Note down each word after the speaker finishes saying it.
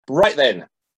Right then.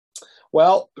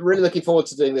 Well, really looking forward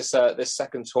to doing this this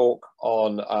second talk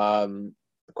on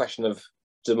the question of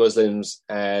do Muslims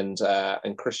and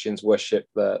Christians worship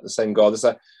the same God? This is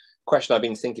a question I've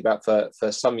been thinking about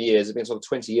for some years. It's been sort of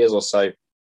 20 years or so,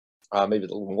 maybe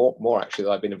a little more actually,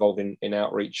 that I've been involved in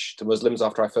outreach to Muslims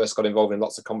after I first got involved in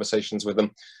lots of conversations with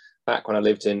them back when I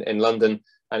lived in London.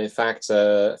 And in fact,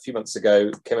 a few months ago,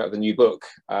 came out with a new book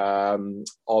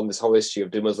on this whole issue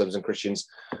of do Muslims and Christians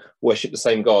worship the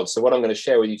same God. So what I'm going to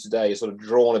share with you today is sort of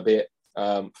drawn a bit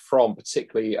from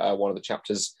particularly one of the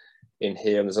chapters in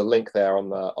here. And there's a link there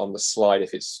on the slide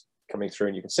if it's coming through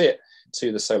and you can see it,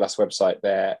 to the SOLAS website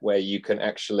there, where you can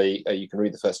actually you can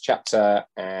read the first chapter,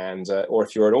 and or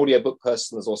if you're an audiobook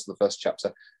person, there's also the first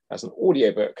chapter as an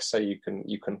audiobook, so you can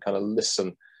kind of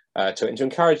listen to it. And to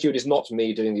encourage you, it is not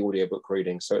me doing the audiobook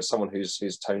reading, so it's someone whose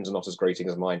tones are not as grating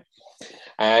as mine.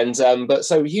 And but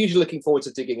so hugely looking forward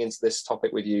to digging into this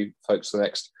topic with you folks for the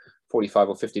next 45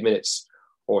 or 50 minutes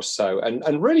or so.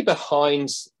 And really behind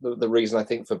the reason I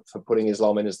think for putting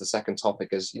Islam in as the second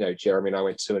topic, as you know, Jeremy and I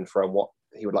went to and from what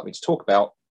he would like me to talk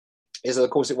about, is that of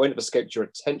course it won't have escaped your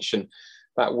attention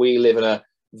that we live in a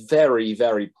very,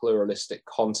 very pluralistic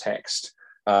context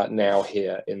now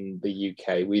here in the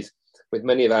UK. With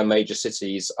many of our major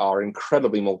cities are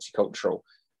incredibly multicultural.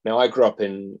 Now, I grew up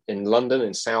in London,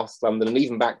 in South London, and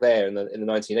even back there in the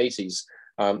 1980s,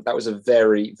 that was a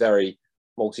very, very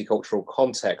multicultural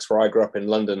context. Where I grew up in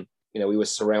London, you know, we were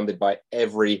surrounded by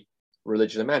every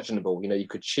religion imaginable. You know, you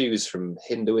could choose from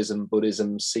Hinduism,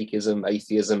 Buddhism, Sikhism,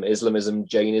 atheism, Islamism,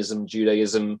 Jainism,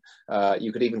 Judaism.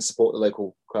 You could even support the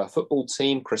local football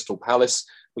team, Crystal Palace.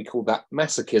 We called that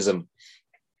masochism.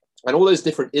 And all those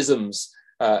different isms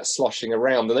sloshing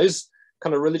around, and those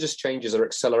kind of religious changes are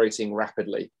accelerating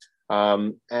rapidly,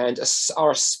 and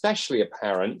are especially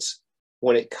apparent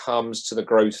when it comes to the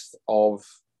growth of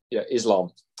Islam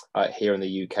here in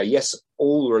the UK. Yes,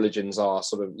 all religions are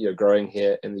sort of growing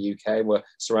here in the UK, and we're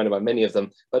surrounded by many of them,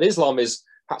 but Islam is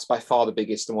perhaps by far the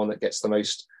biggest and one that gets the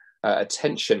most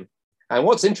attention. And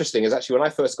what's interesting is actually when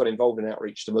I first got involved in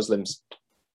outreach to Muslims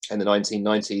in the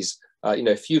 1990s,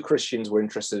 few Christians were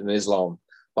interested in Islam.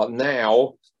 But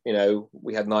now,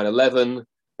 we had 9/11,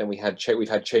 and we've had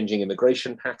changing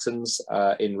immigration patterns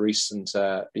in recent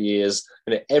years,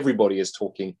 and everybody is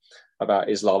talking about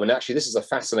Islam. And actually, this is a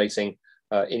fascinating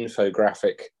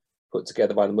infographic put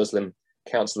together by the Muslim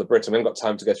Council of Britain. We haven't got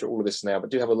time to go through all of this now, but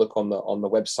do have a look on the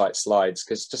website slides,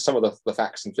 because just some of the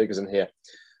facts and figures in here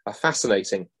are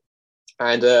fascinating.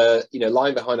 And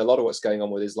lying behind a lot of what's going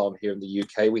on with Islam here in the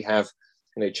UK, we have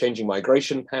changing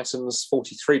migration patterns.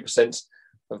 43%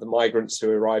 of the migrants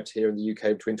who arrived here in the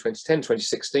UK between 2010 and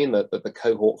 2016, the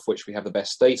cohort for which we have the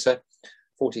best data,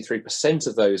 43%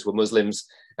 of those were Muslims.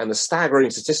 And the staggering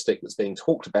statistic that's being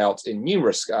talked about in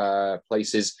numerous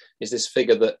places is this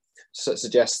figure that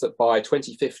suggests that by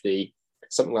 2050,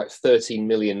 something like 13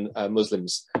 million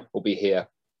Muslims will be here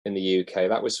in the UK.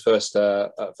 That was first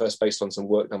based on some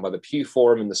work done by the Pew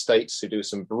Forum in the States, who do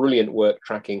some brilliant work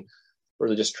tracking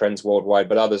religious trends worldwide,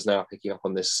 but others now picking up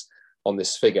on this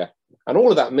figure. And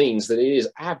all of that means that it is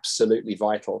absolutely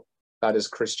vital that as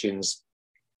Christians,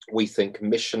 we think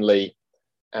missionally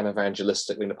and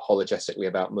evangelistically and apologetically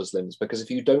about Muslims. Because if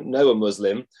you don't know a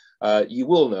Muslim, you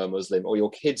will know a Muslim, or your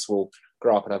kids will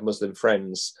grow up and have Muslim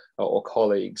friends or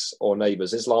colleagues or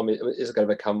neighbors. Islam is going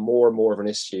to become more and more of an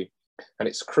issue. And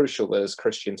it's crucial that as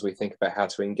Christians, we think about how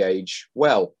to engage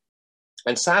well.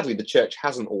 And sadly, the church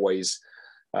hasn't always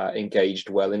engaged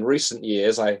well. In recent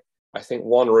years, I think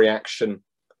one reaction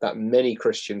that many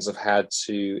Christians have had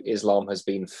to Islam has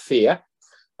been fear,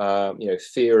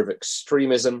 fear of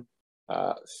extremism,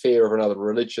 fear of another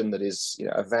religion that is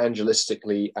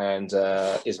evangelistically and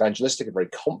is evangelistic and very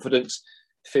confident,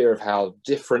 fear of how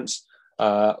different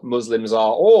Muslims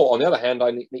are. Or on the other hand,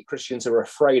 I meet Christians who are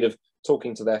afraid of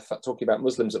talking about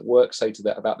Muslims at work,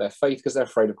 about their faith, because they're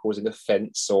afraid of causing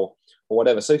offense or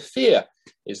whatever. So fear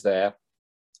is there.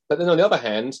 But then on the other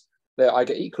hand, I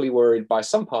get equally worried by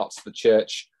some parts of the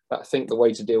church that think the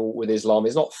way to deal with Islam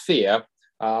is not fear,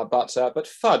 but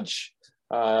fudge,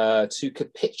 to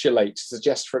capitulate, to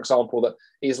suggest, for example, that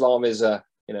Islam is an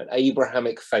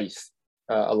Abrahamic faith,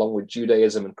 along with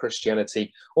Judaism and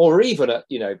Christianity, or even at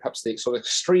perhaps the sort of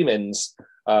extreme ends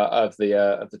of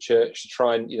the church, to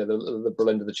try and the liberal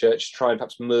end of the church, to try and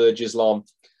perhaps merge Islam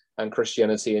and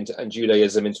Christianity and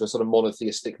Judaism into a sort of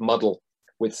monotheistic muddle,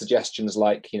 with suggestions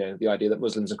like, the idea that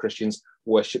Muslims and Christians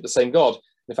worship the same God.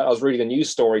 In fact, I was reading a news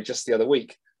story just the other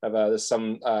week of there's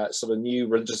some sort of new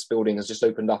religious building has just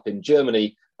opened up in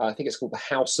Germany. I think it's called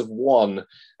the House of One,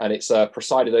 and it's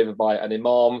presided over by an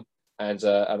imam and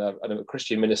a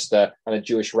Christian minister and a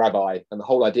Jewish rabbi. And the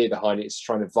whole idea behind it is to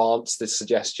try and advance this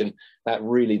suggestion that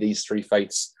really these three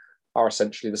faiths are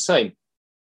essentially the same.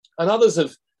 And others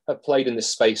have played in this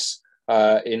space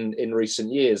in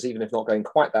recent years, even if not going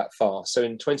quite that far. So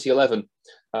in 2011,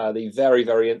 the very,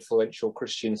 very influential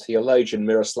Christian theologian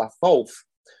Miroslav Volf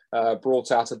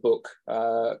brought out a book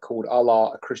called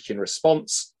Allah, A Christian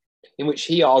Response, in which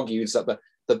he argues that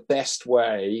the best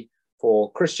way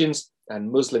for Christians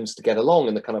and Muslims to get along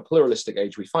in the kind of pluralistic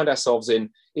age we find ourselves in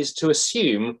is to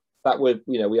assume that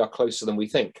we are closer than we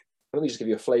think. Let me just give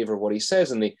you a flavor of what he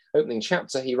says. In the opening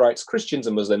chapter, he writes, Christians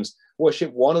and Muslims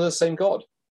worship one and the same God.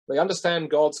 They understand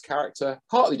God's character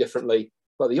partly differently,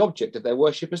 but the object of their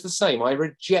worship is the same. I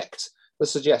reject the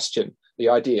suggestion, the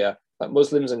idea that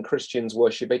Muslims and Christians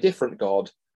worship a different God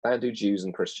than do Jews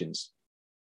and Christians.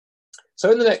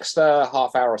 So in the next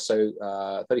half hour or so,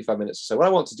 35 minutes or so, what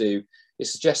I want to do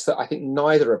is suggest that I think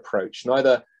neither approach,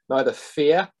 neither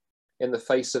fear in the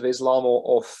face of Islam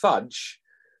or fudge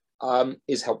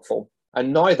is helpful,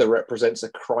 and neither represents a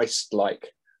Christ-like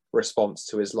response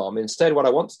to Islam. Instead, what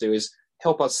I want to do is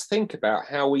help us think about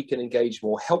how we can engage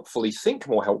more helpfully, think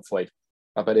more helpfully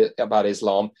about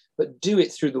Islam, but do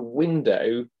it through the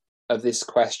window of this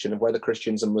question of whether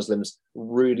Christians and Muslims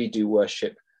really do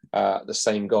worship the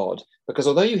same God. Because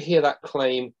although you hear that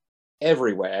claim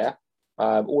everywhere,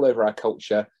 all over our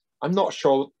culture, I'm not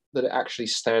sure that it actually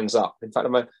stands up. In fact,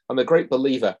 I'm a great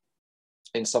believer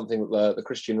in something that the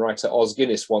Christian writer Os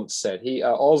Guinness once said.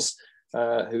 Os,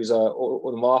 who's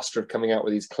the master of coming out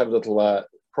with these clever little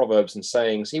proverbs and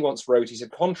sayings, he once wrote, he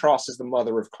said, contrast is the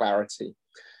mother of clarity,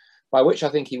 by which I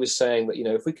think he was saying that,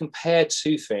 if we compare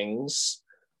two things,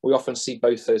 we often see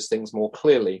both those things more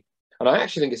clearly. And I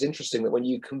actually think it's interesting that when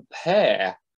you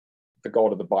compare the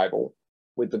God of the Bible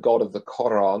with the God of the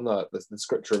Quran, the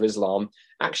scripture of Islam,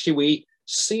 actually we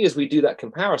see, as we do that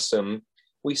comparison,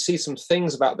 we see some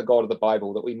things about the God of the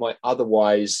Bible that we might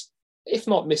otherwise, if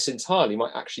not miss entirely,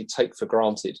 might actually take for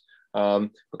granted.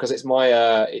 Because it's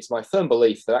my firm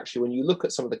belief that actually when you look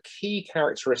at some of the key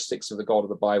characteristics of the God of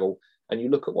the Bible and you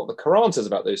look at what the Quran says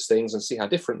about those things and see how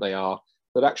different they are,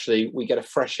 that actually we get a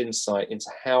fresh insight into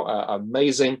how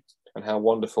amazing and how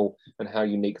wonderful and how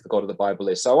unique the God of the Bible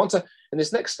is. So I want to, in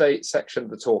this next section of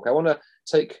the talk, I want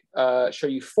to show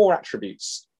you 4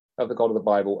 attributes of the God of the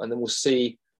Bible, and then we'll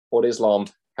see what Islam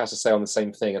has to say on the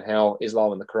same thing and how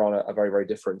Islam and the Quran are very, very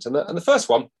different. And the first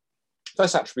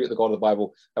attribute of the God of the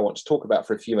Bible I want to talk about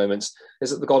for a few moments is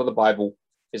that the God of the Bible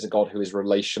is a God who is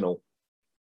relational.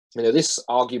 This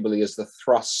arguably is the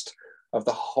thrust of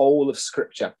the whole of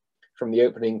Scripture, from the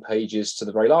opening pages to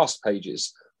the very last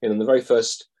pages. In the very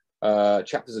first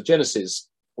chapters of Genesis,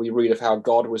 we read of how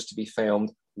God was to be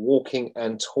found walking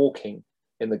and talking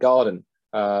in the garden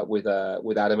with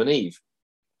Adam and Eve.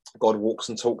 God walks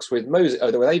and talks with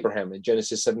Abraham in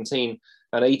Genesis 17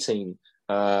 and 18.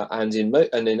 And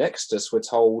in Exodus, we're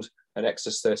told in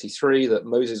Exodus 33 that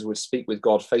Moses would speak with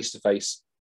God face to face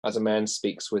as a man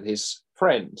speaks with his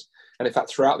friend. And in fact,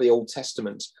 throughout the Old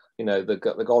Testament,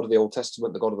 the God of the Old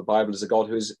Testament, the God of the Bible, is a God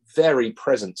who is very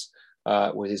present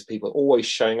with his people, always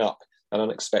showing up in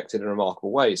unexpected and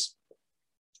remarkable ways.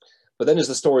 But then as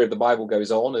the story of the Bible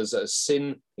goes on, as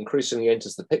sin increasingly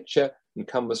enters the picture and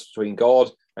comes between God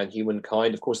and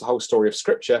humankind, of course, the whole story of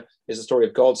Scripture is the story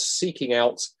of God seeking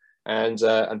out and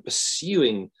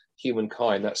pursuing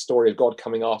humankind, that story of God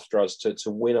coming after us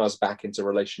to win us back into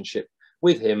relationship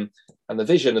with him. And the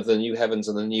vision of the new heavens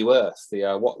and the new earth,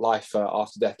 what life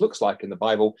after death looks like in the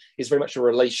Bible, is very much a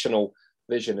relational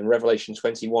vision. In Revelation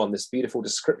 21, this beautiful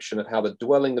description of how the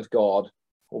dwelling of God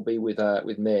will be with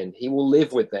men. He will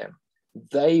live with them.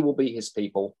 They will be his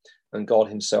people, and God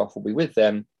himself will be with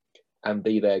them and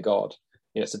be their God.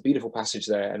 It's a beautiful passage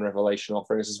there in Revelation,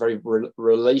 offering us this very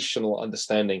relational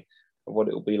understanding of what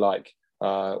it will be like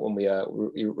when we are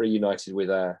reunited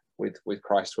with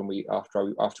Christ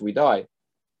after we die.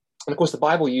 And of course, the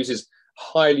Bible uses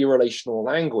highly relational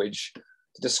language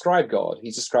to describe God.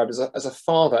 He's described as a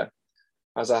father,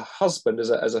 as a husband, as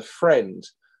a friend.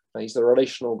 He's the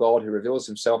relational God who reveals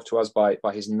himself to us by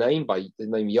his name, by the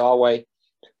name Yahweh.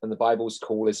 And the Bible's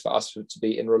call is for us to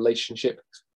be in relationship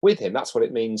with him. That's what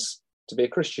it means to be a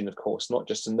Christian, of course, not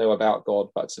just to know about God,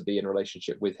 but to be in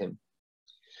relationship with him.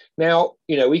 Now,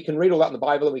 we can read all that in the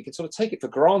Bible and we can sort of take it for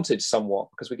granted somewhat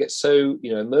because we get so,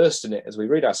 immersed in it as we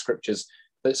read our scriptures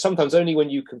that sometimes only when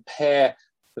you compare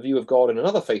the view of God in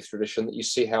another faith tradition that you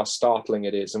see how startling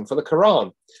it is. And for the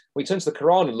Quran, we turn to the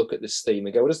Quran and look at this theme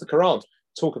and go, what does the Quran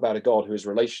talk about a God who is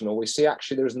relational? We see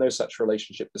actually there is no such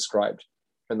relationship described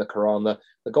in the Quran.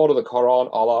 The God of the Quran,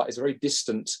 Allah, is a very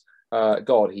distant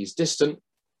God. He's distant.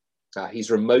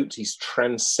 He's remote, he's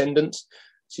transcendent,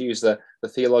 to use the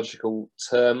theological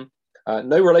term.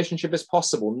 No relationship is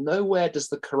possible. Nowhere does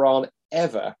the Quran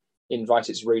ever invite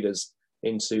its readers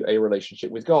into a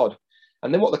relationship with God.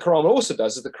 And then what the Quran also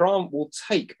does is the Quran will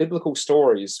take biblical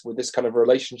stories with this kind of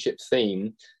relationship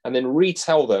theme and then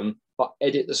retell them, but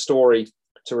edit the story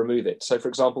to remove it. So, for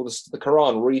example, the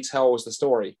Quran retells the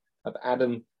story of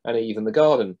Adam and Eve in the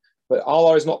garden, but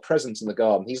Allah is not present in the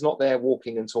garden. He's not there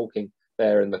walking and talking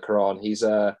there in the Quran.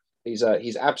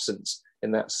 He's absent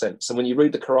in that sense. And when you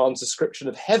read the Quran's description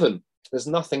of heaven, there's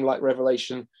nothing like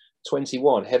Revelation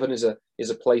 21. Heaven is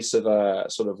a place of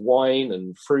sort of wine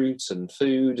and fruit and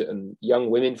food and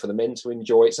young women for the men to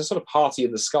enjoy. It's a sort of party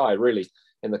in the sky, really,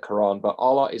 in the Quran, but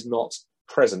Allah is not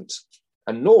present.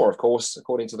 And nor, of course,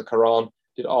 according to the Quran,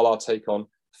 did Allah take on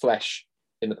flesh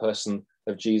in the person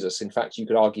of Jesus. In fact, you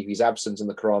could argue he's absent in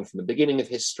the Quran from the beginning of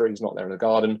history. He's not there in the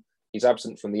garden. He's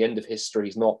absent from the end of history.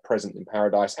 He's not present in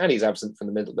paradise. And he's absent from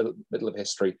the middle of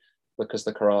history, because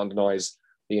the Quran denies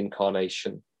the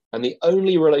incarnation. And the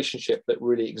only relationship that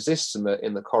really exists in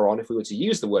the Quran, if we were to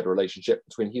use the word relationship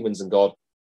between humans and God,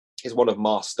 is one of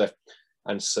master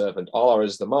and servant. Allah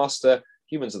is the master,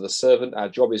 humans are the servant. Our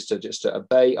job is just to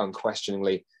obey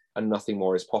unquestioningly, and nothing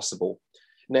more is possible.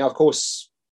 Now, of course,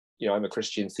 I'm a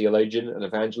Christian theologian, an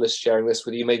evangelist, sharing this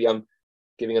with you. Maybe I'm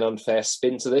giving an unfair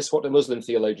spin to this. What do Muslim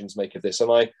theologians make of this? Am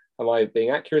I being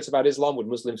accurate about Islam? Would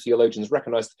Muslim theologians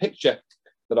recognize the picture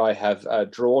that I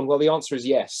have drawn? Well, the answer is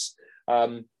yes.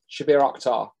 Shabir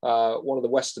Akhtar, one of the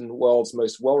Western world's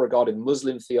most well-regarded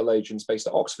Muslim theologians based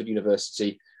at Oxford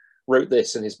University, wrote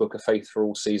this in his book, A Faith for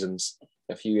All Seasons,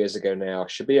 a few years ago now.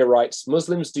 Shabir writes,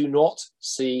 Muslims do not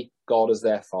see God as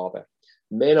their father.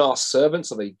 Men are servants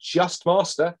of a just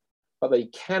master, but they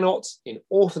cannot, in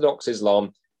Orthodox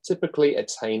Islam, typically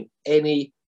attain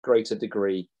any greater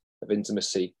degree of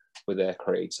intimacy with their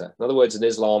creator. In other words, in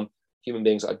Islam, human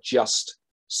beings are just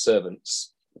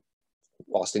servants.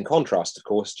 Whilst in contrast, of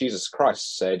course, Jesus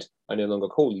Christ said, I no longer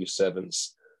call you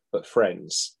servants, but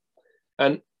friends.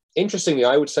 And interestingly,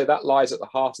 I would say that lies at the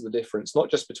heart of the difference, not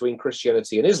just between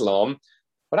Christianity and Islam,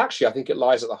 but actually I think it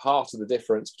lies at the heart of the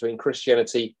difference between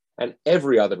Christianity and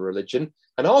every other religion,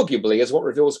 and arguably is what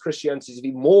reveals Christianity to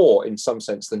be more in some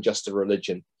sense than just a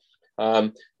religion.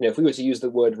 If we were to use the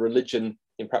word religion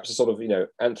in perhaps a sort of,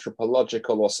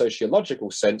 anthropological or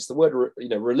sociological sense, the word,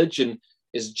 religion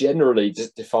is generally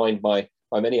defined by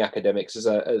many academics as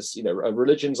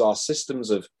religions are systems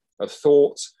of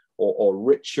thought or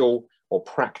ritual or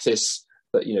practice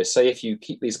that, say if you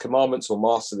keep these commandments or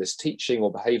master this teaching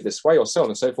or behave this way or so on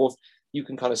and so forth, you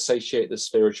can kind of satiate the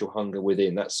spiritual hunger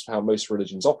within. That's how most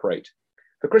religions operate.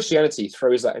 But Christianity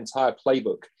throws that entire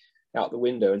playbook out the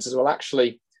window and says, well, actually,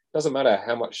 it doesn't matter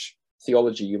how much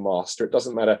theology you master, it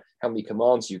doesn't matter how many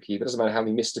commands you keep, it doesn't matter how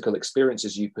many mystical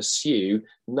experiences you pursue,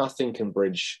 nothing can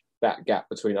bridge that gap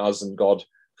between us and God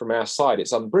from our side.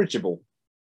 It's unbridgeable,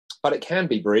 but it can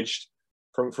be bridged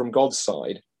from God's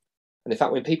side. And in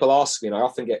fact, when people ask me, and I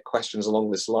often get questions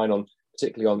along this line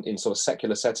particularly in sort of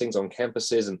secular settings on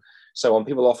campuses and so on,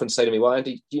 people often say to me, well,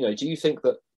 Andy, do you think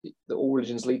that all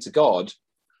religions lead to God?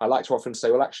 I like to often say,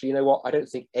 well, actually, you know what? I don't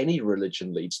think any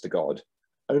religion leads to God.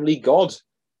 Only God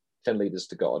can lead us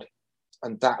to God.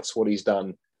 And that's what he's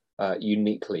done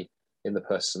uniquely in the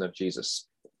person of Jesus.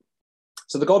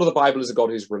 So the God of the Bible is a God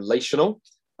who's relational,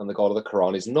 and the God of the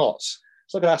Quran is not.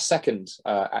 Let's look at our second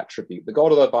attribute. The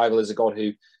God of the Bible is a God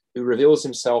who reveals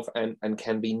himself and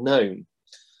can be known.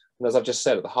 And as I've just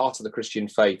said, at the heart of the Christian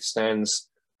faith stands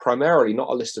primarily not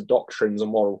a list of doctrines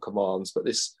and moral commands, but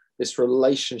this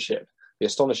relationship. The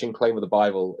astonishing claim of the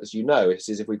Bible, as you know, is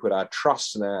if we put our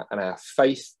trust and our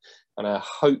faith and our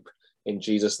hope in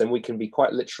Jesus, then we can be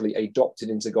quite literally adopted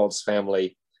into God's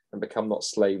family and become not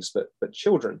slaves but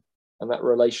children. And that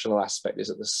relational aspect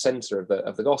is at the center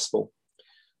of the gospel.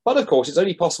 But of course, it's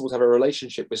only possible to have a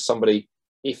relationship with somebody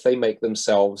if they make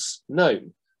themselves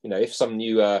known. If some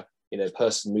new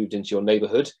person moved into your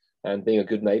neighborhood, and being a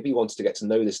good neighbor, you wanted to get to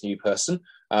know this new person,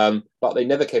 but they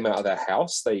never came out of their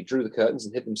house. They drew the curtains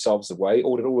and hid themselves away,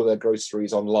 ordered all of their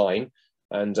groceries online,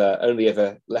 and only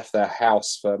ever left their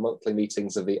house for monthly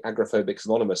meetings of the Agoraphobics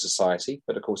Anonymous Society.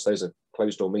 But of course, those are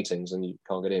closed-door meetings and you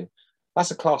can't get in. That's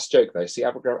a class joke, though. See,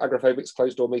 Agoraphobics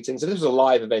closed-door meetings. If this was a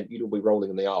live event, you'd all be rolling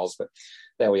in the aisles, but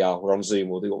there we are. We're on Zoom.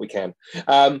 We'll do what we can.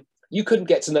 You couldn't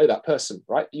get to know that person,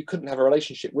 right? You couldn't have a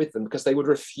relationship with them because they would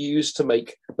refuse to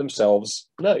make themselves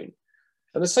known.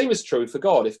 And the same is true for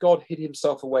God. If God hid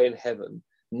himself away in heaven,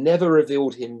 never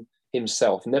revealed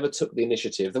himself, never took the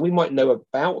initiative, then we might know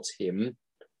about him,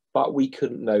 but we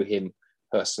couldn't know him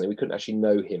personally. We couldn't actually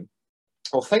know him.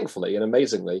 Well, thankfully and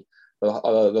amazingly,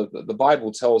 The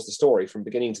Bible tells the story from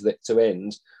beginning to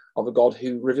end of a God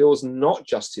who reveals not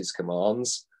just his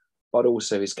commands, but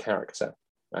also his character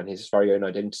and his very own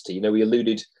identity. You know, we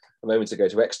alluded a moment ago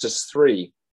to Exodus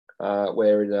 3,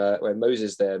 where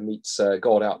Moses there meets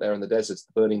God out there in the desert,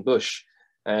 the burning bush.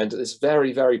 And this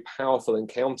very, very powerful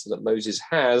encounter that Moses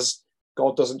has,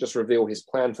 God doesn't just reveal his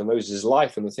plan for Moses'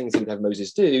 life and the things he would have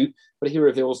Moses do, but he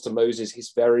reveals to Moses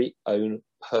his very own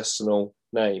personal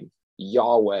name,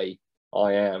 Yahweh,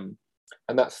 I am.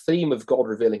 And that theme of God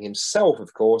revealing himself,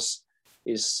 of course,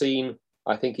 is seen,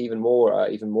 I think, even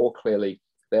more clearly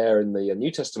there in the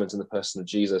New Testament in the person of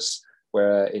Jesus,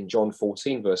 where in John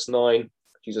 14, verse 9,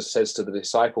 Jesus says to the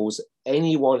disciples,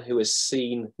 anyone who has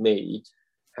seen me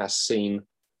has seen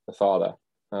the Father.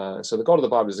 So the God of the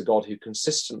Bible is a God who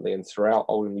consistently and throughout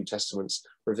Old and New Testaments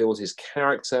reveals his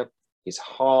character, his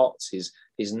heart, his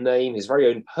name, his very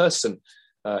own person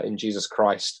in Jesus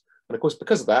Christ. And of course,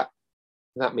 because of that,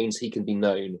 that means he can be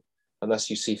known. And thus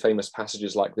you see famous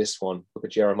passages like this one, Book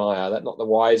of Jeremiah, let not the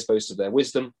wise boast of their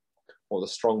wisdom, or the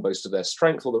strong boast of their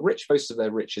strength, or the rich boast of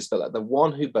their riches, but let the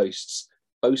one who boasts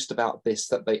boast about this,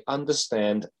 that they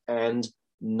understand and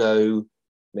know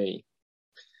me.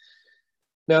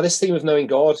 Now, this theme of knowing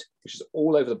God, which is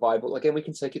all over the Bible, again, we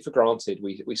can take it for granted.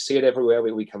 We see it everywhere.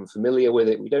 We become familiar with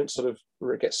it. We don't sort of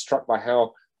get struck by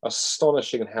how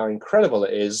astonishing and how incredible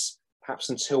it is, perhaps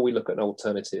until we look at an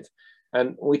alternative.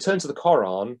 And when we turn to the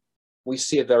Quran, we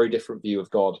see a very different view of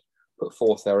God put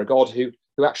forth there, a God who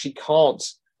actually can't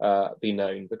be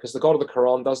known, because the God of the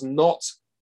Quran does not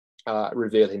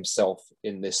reveal himself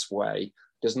in this way,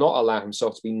 does not allow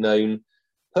himself to be known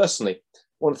personally.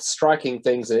 One of the striking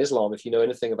things in Islam, if you know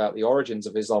anything about the origins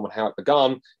of Islam and how it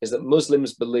began, is that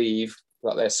Muslims believe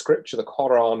that their scripture, the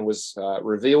Quran, was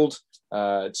revealed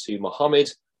to Muhammad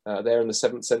there in the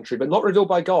 7th century, but not revealed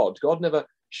by God. God never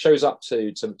shows up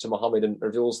to Muhammad and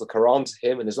reveals the Quran to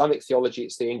him. In Islamic theology,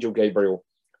 it's the angel Gabriel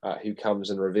who comes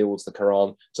and reveals the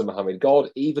Quran to Muhammad. God,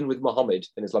 even with Muhammad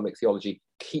in Islamic theology,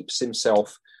 keeps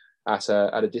himself at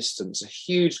a distance, a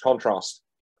huge contrast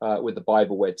with the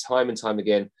Bible, where time and time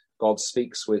again, God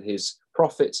speaks with his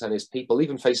prophets and his people,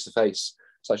 even face to face,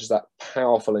 such as that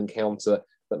powerful encounter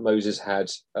that Moses had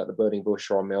at the burning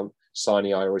bush or on Mount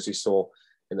Sinai, or as we saw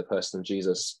in the person of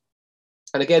Jesus.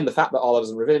 And again, the fact that Allah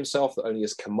doesn't reveal himself, that only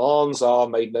his commands are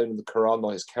made known in the Quran,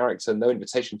 not his character, no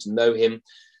invitation to know him.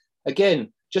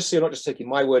 Again, just so you're not just taking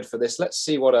my word for this, let's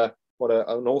see what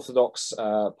an orthodox,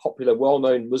 popular,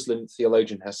 well-known Muslim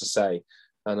theologian has to say.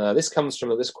 And this comes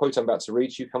from, this quote I'm about to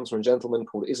read to you comes from a gentleman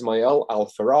called Ismail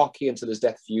al-Faraki, until his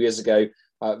death a few years ago.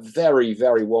 Very,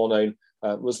 very well-known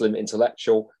Muslim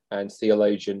intellectual and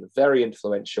theologian, very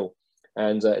influential.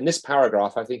 And in this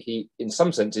paragraph, I think he, in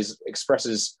some senses,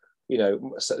 expresses, you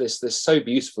know, this so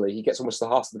beautifully. He gets almost the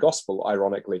heart of the gospel,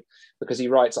 ironically, because he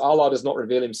writes, Allah does not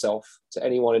reveal himself to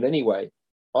anyone in any way.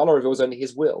 Allah reveals only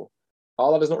his will.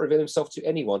 Allah does not reveal himself to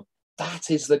anyone. That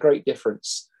is the great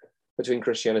difference between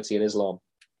Christianity and Islam.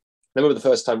 I remember the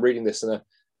first time reading this in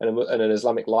an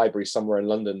Islamic library somewhere in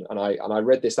London, and I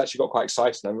read this, actually got quite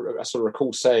excited. I sort of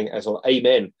recall saying as well,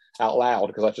 amen, out loud,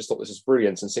 because I just thought this was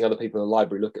brilliant, and seeing other people in the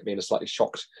library look at me in a slightly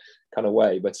shocked kind of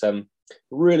way. But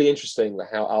really interesting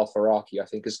how al-Faraki, I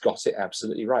think, has got it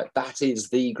absolutely right. That is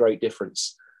the great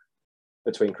difference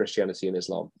between Christianity and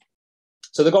Islam.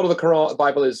 So the God of the Quran, the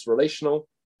Bible, is relational,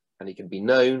 and he can be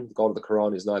known. The God of the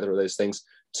Quran is neither of those things.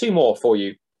 Two more for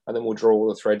you, and then we'll draw all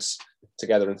the threads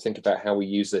together and think about how we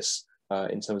use this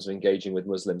in terms of engaging with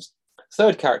Muslims.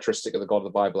 Third characteristic of the God of the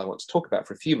Bible I want to talk about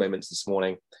for a few moments this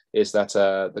morning is that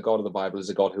the God of the Bible is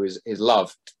a God who is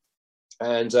love.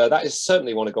 And that is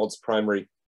certainly one of God's primary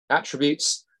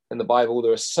attributes in the Bible.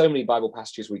 There are so many Bible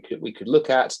passages we could look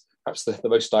at. Perhaps the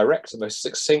most direct, the most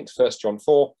succinct, 1 John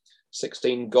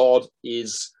 4:16, God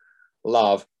is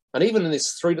love. And even in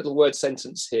this three little word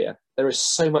sentence here, there is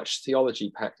so much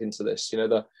theology packed into this. You know,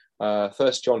 the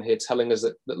 1 John here telling us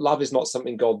that love is not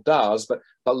something God does, but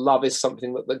love is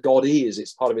something that God is.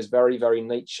 It's part of his very, very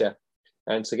nature.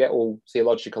 And to get all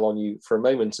theological on you for a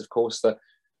moment, of course, the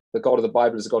God of the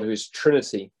Bible is a God who is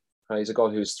Trinity. He's a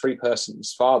God who is three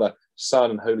persons, Father,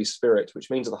 Son, and Holy Spirit, which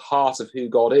means at the heart of who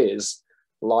God is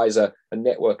lies a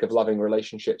network of loving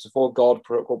relationships. Before God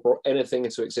brought anything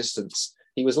into existence,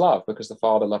 he was love, because the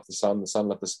Father loved the Son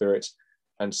loved the Spirit,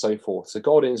 and so forth. So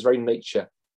God in his very nature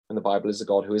in the Bible is a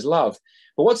God who is love.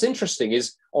 But what's interesting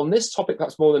is, on this topic,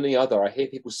 perhaps more than any other, I hear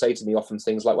people say to me often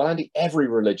things like, well, Andy, every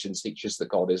religion teaches that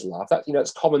God is love. That, you know,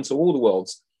 it's common to all the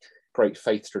world's great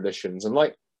faith traditions. And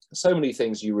like so many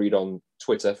things you read on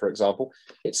Twitter, for example,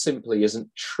 it simply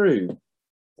isn't true.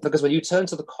 Because when you turn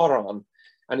to the Quran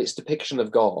and its depiction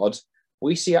of God,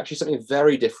 we see actually something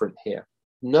very different here.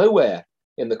 Nowhere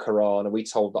in the Quran are we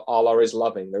told that Allah is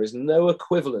loving. There is no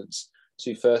equivalent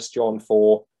to 1 John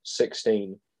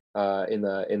 4:16 in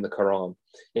the Quran.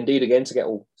 Indeed, again, to get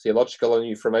all theological on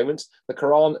you for a moment, the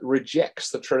Quran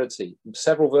rejects the Trinity.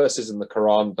 Several verses in the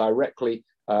Quran directly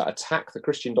attack the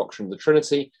Christian doctrine of the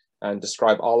Trinity and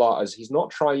describe Allah as he's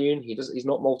not triune, he's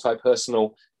not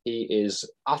multi-personal, he is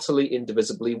utterly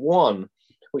indivisibly one,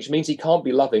 which means he can't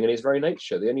be loving in his very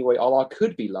nature. The only way Allah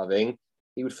could be loving,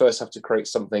 he would first have to create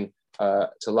something to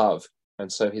love.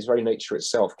 And so his very nature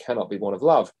itself cannot be one of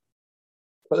love.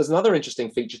 But there's another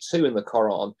interesting feature too in the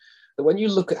Quran, that when you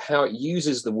look at how it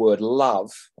uses the word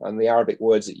love and the Arabic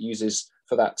words it uses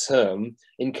for that term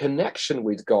in connection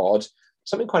with God,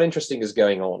 something quite interesting is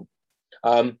going on.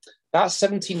 About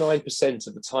 79%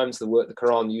 of the times the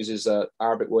Quran uses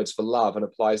Arabic words for love and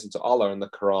applies them to Allah in the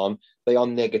Quran, they are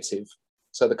negative.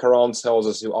 So the Quran tells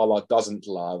us who Allah doesn't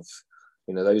love.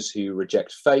 You know, those who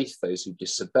reject faith, those who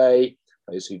disobey,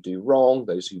 those who do wrong,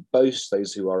 those who boast,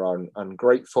 those who are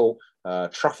ungrateful,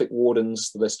 traffic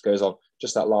wardens, the list goes on.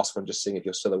 Just that last one, just seeing if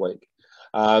you're still awake.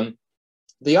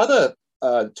 The other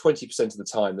 20% of the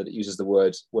time that it uses the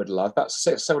word love, about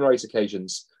 7 or 8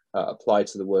 occasions applied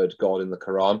to the word God in the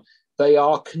Quran, they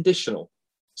are conditional.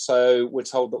 So we're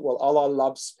told that, well, Allah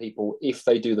loves people if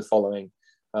they do the following.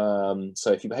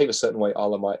 So if you behave a certain way,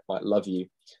 Allah might love you.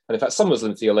 And in fact, some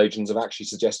Muslim theologians have actually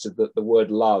suggested that the word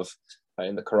love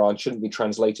in the Quran shouldn't be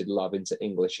translated love into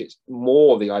English. It's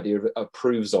more the idea of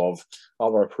approves of.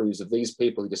 Allah approves of these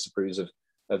people, he disapproves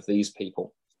of these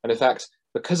people. And in fact,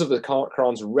 because of the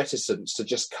Quran's reticence to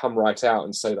just come right out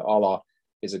and say that Allah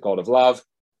is a God of love,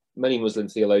 many Muslim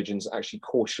theologians actually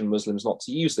caution Muslims not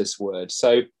to use this word.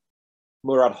 So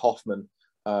Murad Hoffman,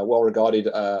 well-regarded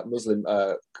Muslim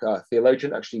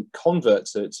theologian, actually convert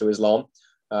to Islam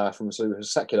from a sort of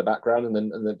secular background, and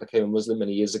then became a Muslim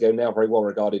many years ago, now very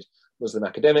well-regarded Muslim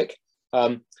academic.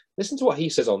 Listen to what he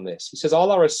says on this. He says,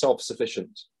 Allah is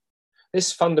self-sufficient.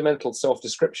 This fundamental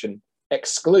self-description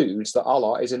excludes that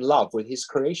Allah is in love with his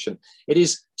creation. It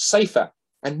is safer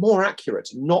and more accurate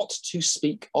not to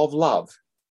speak of love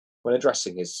when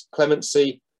addressing his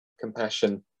clemency,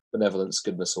 compassion, benevolence,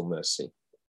 goodness, or mercy.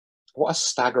 What a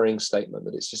staggering statement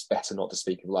that it's just better not to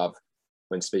speak of love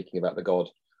when speaking about the God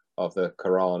of the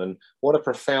Quran. And what a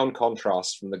profound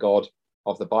contrast from the God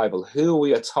of the Bible, who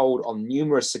we are told on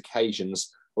numerous occasions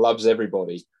loves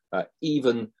everybody,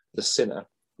 even the sinner.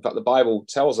 In fact, the Bible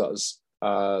tells us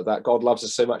that God loves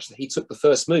us so much that he took the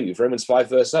first move. Romans 5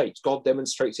 verse 8, God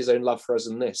demonstrates his own love for us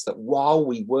in this, that while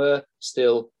we were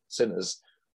still sinners,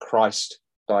 Christ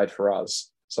died for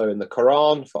us. So in the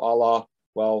Quran, for Allah,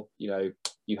 well, you know,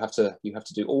 you have to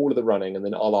do all of the running, and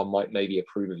then Allah might maybe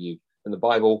approve of you. In the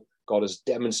Bible, God has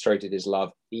demonstrated his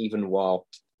love even while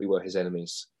we were his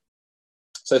enemies.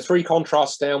 So 3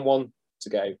 contrasts down, 1 to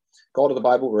go. God of the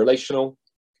Bible, relational,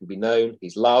 can be known,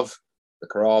 he's love. The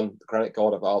Quran, the Quranic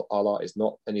God of Allah, is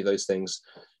not any of those things.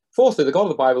 Fourthly, the God of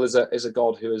the Bible is a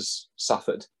God who has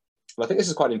suffered. And I think this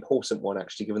is quite an important one,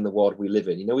 actually, given the world we live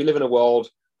in. You know, we live in a world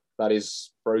that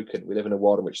is broken. We live in a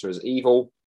world in which there is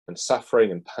evil and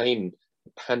suffering and pain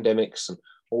and pandemics and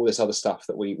all this other stuff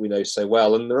that we know so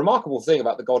well. And the remarkable thing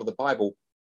about the God of the Bible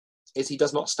is he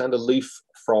does not stand aloof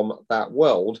from that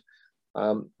world,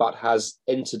 but has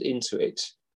entered into it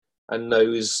and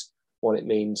knows what it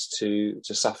means to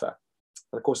suffer.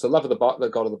 And of course, the love of the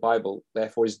God of the Bible,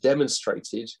 therefore, is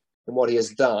demonstrated in what he has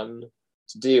done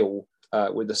to deal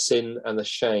with the sin and the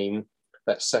shame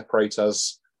that separate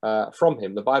us from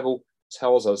him. The Bible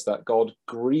tells us that God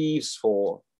grieves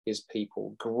for his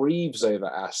people, grieves over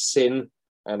our sin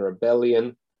and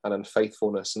rebellion and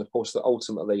unfaithfulness. And of course, that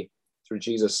ultimately, through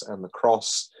Jesus and the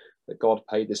cross, that God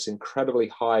paid this incredibly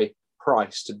high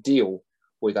price to deal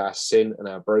with our sin and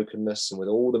our brokenness and with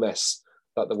all the mess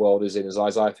that the world is in. As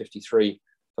Isaiah 53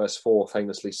 verse 4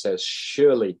 famously says,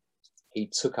 surely he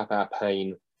took up our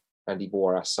pain and he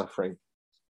bore our suffering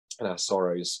and our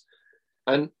sorrows.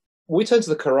 And when we turn to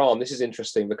the Quran, this is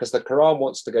interesting because the Quran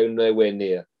wants to go nowhere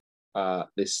near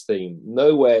this theme.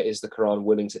 Nowhere is the Quran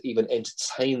willing to even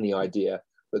entertain the idea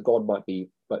that God might be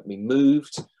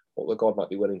moved, or that God might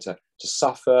be willing to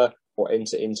suffer or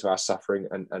enter into our suffering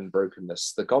and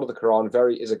brokenness. The God of the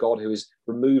Quran is a God who is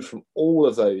removed from all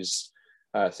of those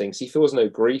things. He feels no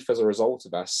grief as a result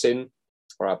of our sin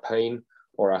or our pain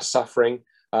or our suffering.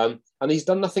 And he's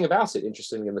done nothing about it,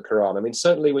 interestingly, in the Quran. I mean,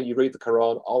 certainly when you read the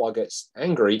Quran, Allah gets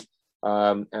angry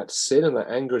at sin, and that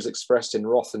anger is expressed in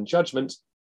wrath and judgment,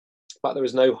 but there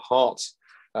is no heart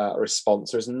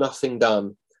response. There is nothing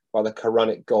done by the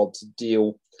Quranic God to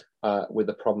deal with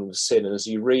the problem of sin. And as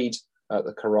you read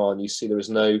the Quran, you see there is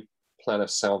no plan of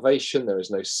salvation. There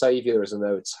is no savior. There is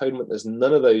no atonement. There's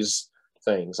none of those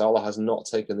things. Allah has not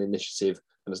taken the initiative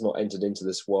and has not entered into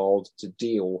this world to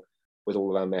deal with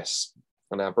all of our mess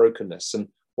and our brokenness. And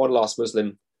one last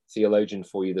Muslim theologian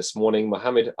for you this morning,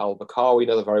 Muhammad al-Baqawi,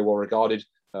 another very well-regarded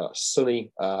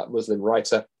Sunni Muslim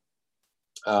writer,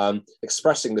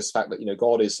 expressing this fact that,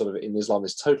 God is sort of in Islam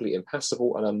is totally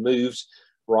impassible and unmoved,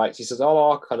 right? He says,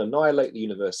 Allah can annihilate the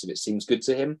universe if it seems good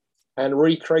to him and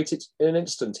recreate it in an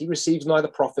instant. He receives neither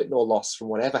profit nor loss from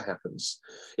whatever happens.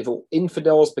 If all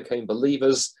infidels became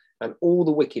believers and all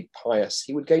the wicked pious,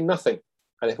 he would gain nothing.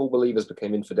 And if all believers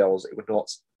became infidels, it would not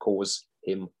cause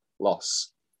him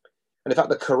loss. And in fact,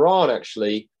 the Quran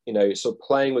actually, sort of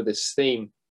playing with this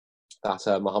theme that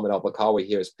Muhammad al-Baqawi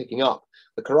here is picking up,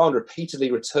 the Quran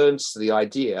repeatedly returns to the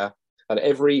idea that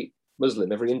every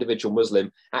Muslim, every individual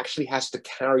Muslim actually has to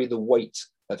carry the weight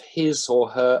of his or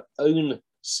her own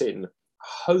sin,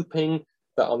 hoping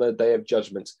that on the day of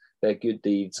judgment, their good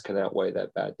deeds can outweigh their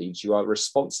bad deeds. You are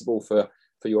responsible for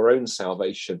your own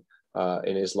salvation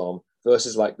in Islam.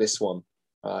 Verses like this one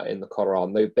in the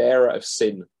Quran, no bearer of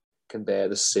sin can bear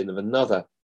the sin of another.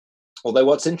 Although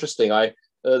what's interesting,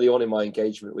 early on in my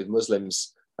engagement with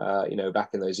Muslims, back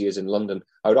in those years in London,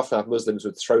 I would often have Muslims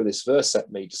would throw this verse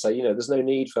at me to say, there's no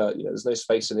need for, there's no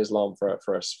space in Islam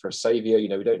for a savior.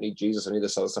 We don't need Jesus or any of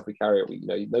this other stuff we carry.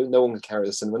 No one can carry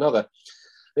the sin of another.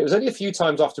 And it was only a few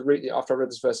times after I read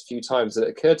this verse a few times that it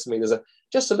occurred to me there's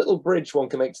just a little bridge one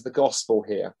can make to the gospel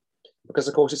here, because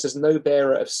of course it says no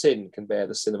bearer of sin can bear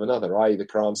the sin of another. I.e., the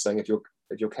Quran saying if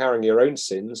you're carrying your own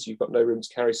sins, you've got no room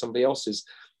to carry somebody else's.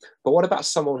 But what about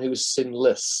someone who is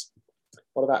sinless?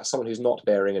 What about someone who's not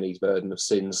bearing any burden of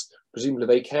sins? Presumably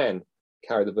they can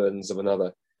carry the burdens of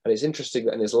another. And it's interesting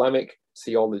that in Islamic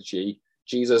theology,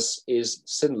 Jesus is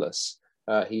sinless.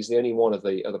 He's the only one of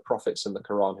the prophets in the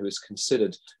Quran who is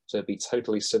considered to be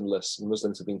totally sinless. And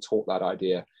Muslims have been taught that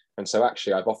idea. And so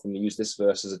actually, I've often used this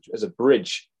verse as a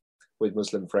bridge with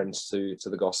Muslim friends to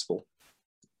the gospel.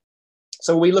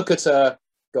 So when we look at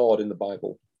God in the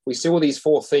Bible, we see all these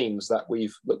four themes that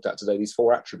we've looked at today, these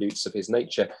four attributes of his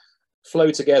nature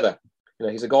flow together.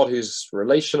 He's a God who's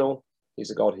relational. He's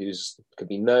a God who's can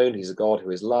be known. He's a God who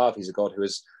is love. He's a God who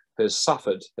has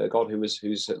suffered. A God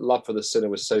whose love for the sinner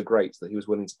was so great that he was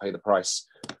willing to pay the price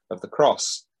of the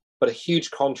cross. But a huge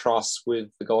contrast with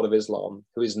the God of Islam,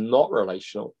 who is not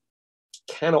relational,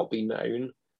 cannot be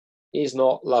known, is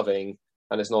not loving,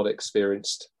 and has not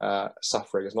experienced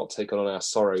suffering, has not taken on our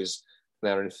sorrows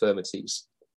and our infirmities.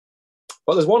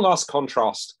 But there's one last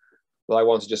contrast that I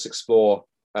want to just explore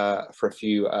for a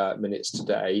few minutes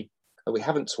today that we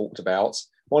haven't talked about.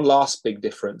 One last big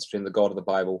difference between the God of the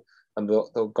Bible and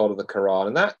the God of the Quran,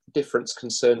 and that difference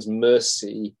concerns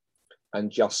mercy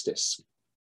and justice.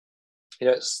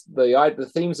 It's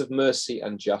the themes of mercy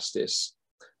and justice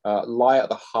lie at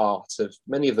the heart of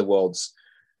many of the world's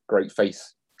great faith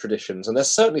traditions, and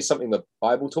there's certainly something the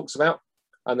Bible talks about,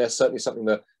 and there's certainly something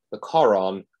that the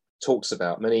Quran talks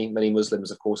about. Many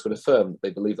Muslims, of course, would affirm that they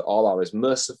believe that Allah is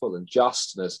merciful and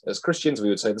just, and as Christians we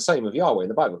would say the same of Yahweh in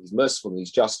the Bible. He's merciful and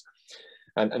he's just,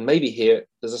 and maybe here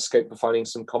there's a scope for finding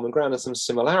some common ground and some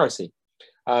similarity.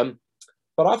 But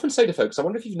I often say to folks, I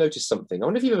wonder if you've noticed something. I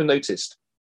wonder if you've ever noticed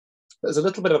there's a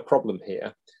little bit of a problem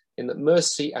here in that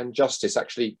mercy and justice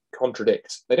actually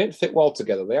contradict. They don't fit well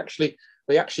together. They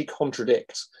actually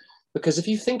contradict, because if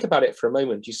you think about it for a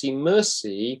moment, you see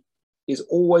mercy is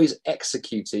always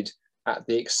executed at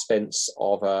the expense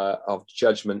of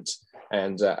judgment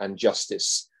and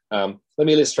justice. Let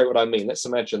me illustrate what I mean. Let's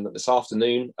imagine that this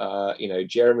afternoon,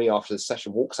 Jeremy, after the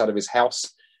session, walks out of his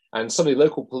house, and suddenly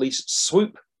local police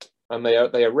swoop and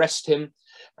they arrest him.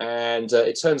 And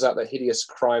it turns out that hideous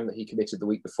crime that he committed the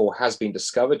week before has been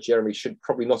discovered. Jeremy should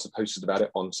probably not have posted about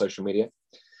it on social media.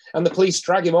 And the police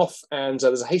drag him off, and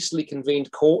there's a hastily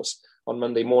convened court on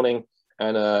Monday morning,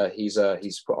 and he's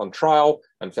put on trial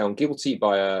and found guilty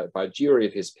by a jury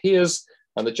of his peers.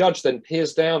 And the judge then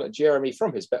peers down at Jeremy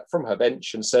from her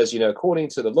bench and says, according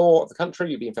to the law of the country,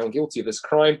 you've been found guilty of this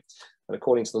crime. And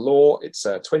according to the law, it's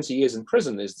 20 years in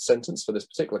prison is the sentence for this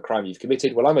particular crime you've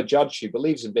committed. Well, I'm a judge who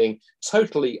believes in being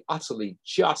totally, utterly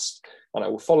just, and I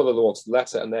will follow the law to the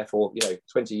letter, and therefore,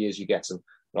 20 years you get, and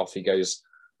off he goes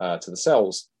to the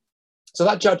cells. So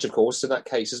that judge, of course, in that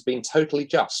case has been totally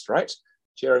just, right?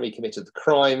 Jeremy committed the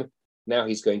crime, now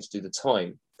he's going to do the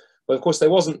time. But of course, there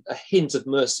wasn't a hint of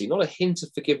mercy, not a hint of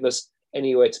forgiveness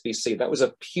anywhere to be seen. That was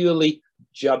a purely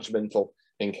judgmental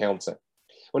encounter.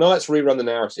 Well, now let's rerun the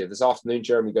narrative. This afternoon,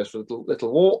 Jeremy goes for a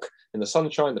little walk in the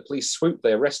sunshine. The police swoop,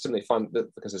 they arrest him. They find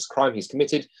that because of this crime he's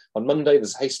committed. On Monday,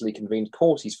 there's a hastily convened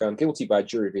court. He's found guilty by a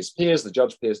jury of his peers. The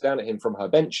judge peers down at him from her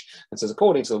bench and says,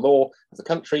 according to the law of the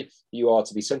country, you are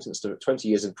to be sentenced to 20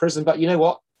 years in prison. But you know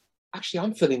what? Actually,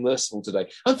 I'm feeling merciful today.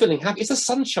 I'm feeling happy. It's the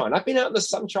sunshine. I've been out in the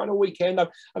sunshine all weekend.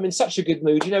 I'm in such a good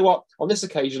mood. You know what? On this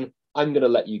occasion, I'm going to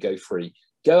let you go free.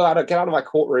 Get out of my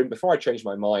courtroom before I change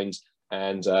my mind.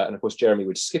 And of course, Jeremy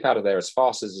would skip out of there as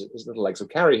fast as his little legs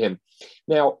would carry him.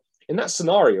 Now, in that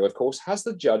scenario, of course, has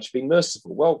the judge been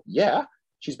merciful? Well, yeah,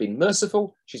 she's been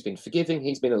merciful. She's been forgiving.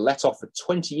 He's been let off for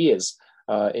 20 years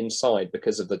inside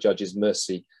because of the judge's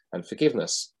mercy and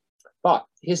forgiveness. But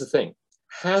here's the thing.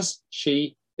 Has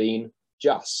she been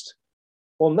just?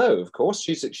 Well, no, of course.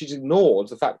 She's ignored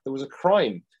the fact there was a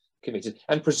crime committed,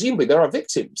 and presumably there are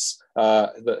victims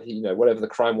that, you know, whatever the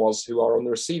crime was, who are on the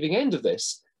receiving end of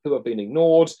this, who have been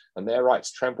ignored and their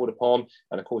rights trampled upon.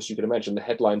 And of course, you can imagine the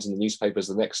headlines in the newspapers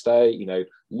the next day, you know,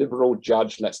 liberal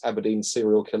judge lets Aberdeen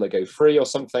serial killer go free or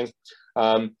something.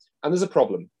 And there's a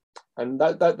problem. And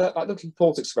that little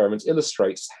thought experiment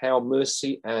illustrates how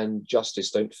mercy and justice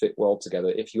don't fit well together.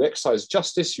 If you exercise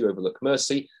justice, you overlook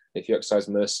mercy. If you exercise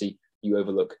mercy, you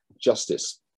overlook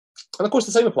justice. And of course,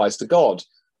 the same applies to God.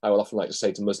 I will often like to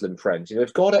say to Muslim friends, you know,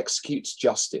 if God executes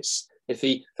justice, if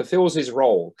he fulfills his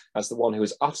role as the one who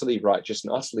is utterly righteous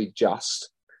and utterly just,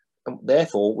 and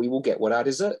therefore we will get what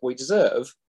we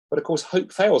deserve. But of course,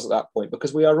 hope fails at that point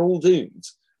because we are all doomed,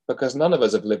 because none of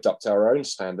us have lived up to our own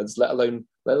standards, let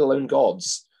alone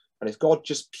God's. And if God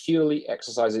just purely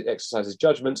exercises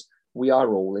judgment, we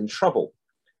are all in trouble.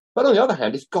 But on the other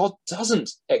hand, if God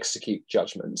doesn't execute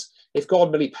judgment, if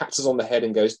God merely pats us on the head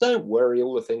and goes, don't worry,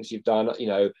 all the things you've done, you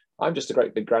know, I'm just a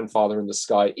great big grandfather in the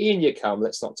sky, in you come,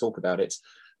 let's not talk about it,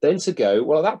 then to go,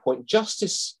 well, at that point,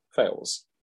 justice fails.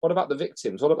 What about the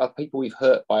victims? What about the people we've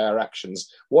hurt by our actions?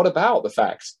 What about the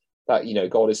fact that, you know,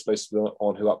 God is supposed to be the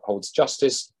one who upholds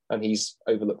justice, and he's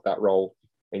overlooked that role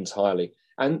entirely?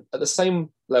 And at the same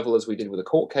level as we did with the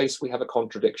court case, we have a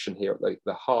contradiction here at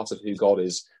the heart of who God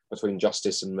is between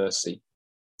justice and mercy.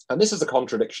 And this is a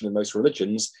contradiction in most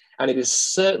religions, and it is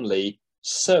certainly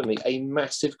a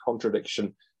massive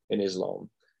contradiction in Islam.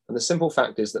 And the simple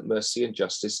fact is that mercy and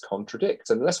justice contradict.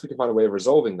 And unless we can find a way of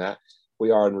resolving that,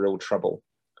 we are in real trouble.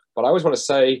 But I always want to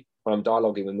say, when I'm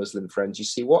dialoguing with Muslim friends, you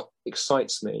see, what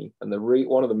excites me, and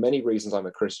one of the many reasons I'm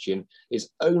a Christian, is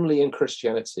only in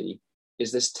Christianity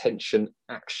is this tension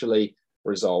actually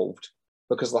resolved.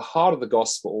 Because at the heart of the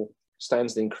gospel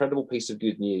stands the incredible piece of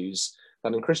good news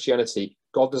that in Christianity,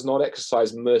 God does not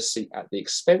exercise mercy at the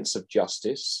expense of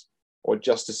justice, or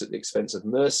justice at the expense of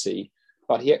mercy,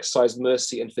 but he exercised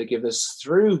mercy and forgiveness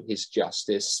through his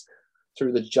justice,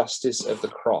 through the justice of the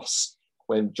cross,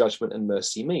 when judgment and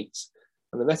mercy meet.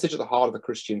 And the message at the heart of the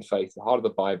Christian faith, the heart of the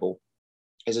Bible,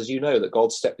 is, as you know, that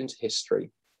God stepped into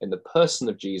history in the person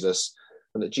of Jesus,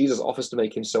 and that Jesus offers to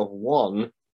make himself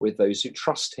one with those who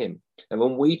trust him. And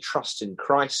when we trust in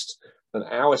Christ, then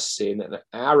our sin and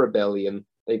our rebellion,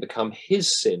 they become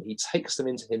his sin. He takes them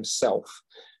into himself,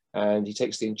 and he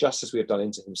takes the injustice we have done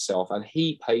into himself, and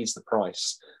he pays the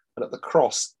price. And at the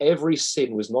cross, every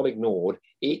sin was not ignored.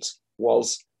 It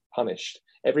was punished.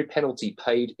 Every penalty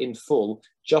paid in full,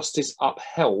 justice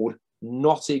upheld,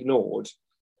 not ignored.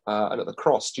 And at the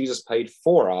cross, Jesus paid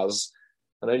for us,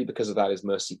 and only because of that is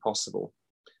mercy possible.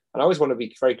 And I always want to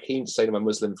be very keen to say to my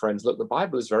Muslim friends, look, the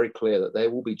Bible is very clear that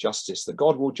there will be justice, that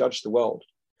God will judge the world.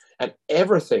 And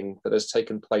everything that has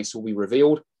taken place will be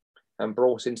revealed and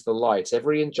brought into the light.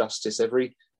 Every injustice,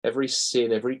 every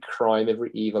sin, every crime,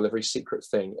 every evil, every secret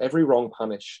thing, every wrong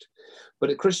punished.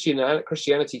 But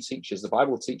Christianity teaches, the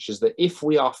Bible teaches, that if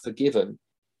we are forgiven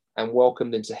and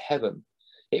welcomed into heaven,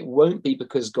 it won't be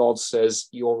because God says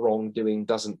your wrongdoing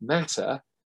doesn't matter,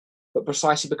 but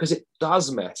precisely because it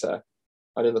does matter.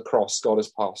 And in the cross, God has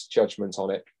passed judgment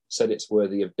on it, said it's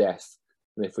worthy of death.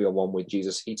 And if we are one with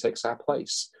Jesus, he takes our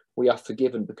place. We are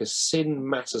forgiven because sin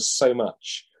matters so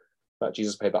much that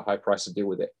Jesus paid that high price to deal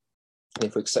with it. And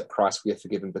if we accept Christ, we are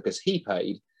forgiven because he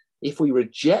paid. If we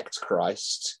reject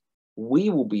Christ, we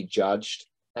will be judged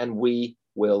and we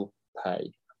will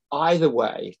pay. Either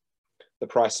way, the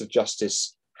price of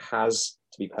justice has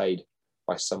to be paid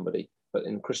by somebody. But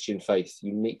in Christian faith,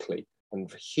 uniquely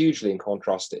and hugely in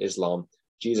contrast to Islam,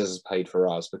 Jesus has paid for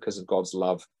us because of God's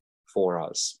love for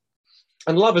us.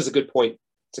 And love is a good point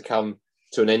to come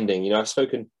to an ending. You know, I've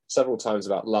spoken several times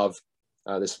about love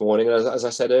this morning. And as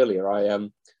I said earlier,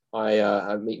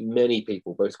 I meet many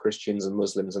people, both Christians and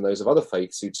Muslims and those of other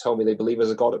faiths, who tell me they believe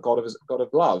as a God of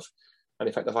love. And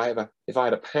in fact, if I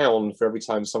had a pound for every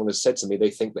time someone has said to me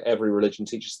they think that every religion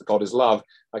teaches that God is love,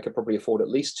 I could probably afford at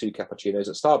least 2 cappuccinos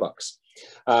at Starbucks.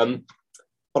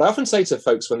 But I often say to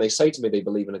folks when they say to me they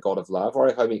believe in a God of love, or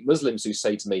if I meet Muslims who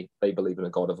say to me they believe in a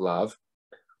God of love,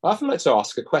 I often like to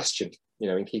ask a question,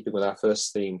 in keeping with our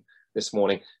first theme this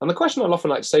morning. And the question I often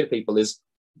like to say to people is,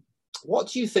 what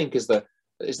do you think is the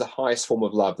highest form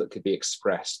of love that could be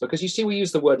expressed? Because you see, we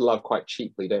use the word love quite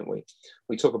cheaply, don't we?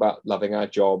 We talk about loving our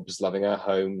jobs, loving our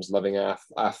homes, loving our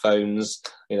phones,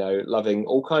 loving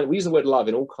all kinds. We use the word love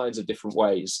in all kinds of different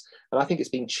ways. And I think it's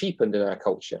been cheapened in our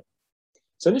culture.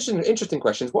 So an interesting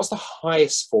question is, what's the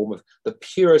highest form of, the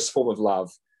purest form of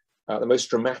love, the most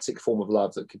dramatic form of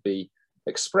love that could be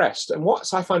expressed? And what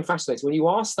I find fascinating, when you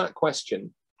ask that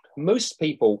question, most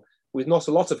people with not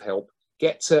a lot of help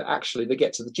get to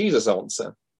the Jesus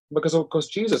answer, because of course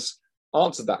Jesus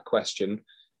answered that question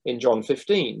in John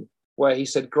 15, where he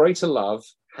said, greater love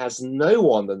has no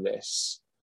one than this,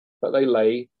 that they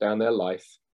lay down their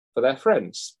life for their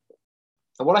friends.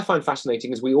 And what I find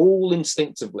fascinating is we all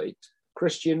instinctively,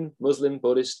 Christian, Muslim,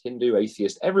 Buddhist, Hindu,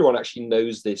 atheist, everyone actually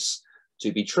knows this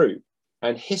to be true.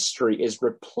 And history is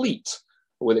replete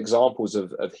with examples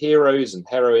of heroes and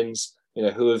heroines,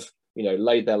 who have,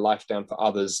 laid their life down for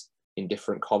others in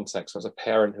different contexts. As a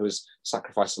parent who has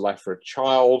sacrificed a life for a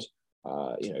child,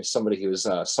 somebody who was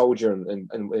a soldier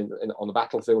and on the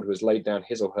battlefield who has laid down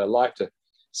his or her life to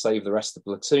save the rest of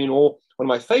the platoon. Or one of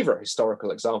my favorite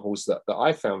historical examples that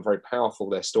I found very powerful,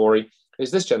 their story, is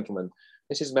this gentleman.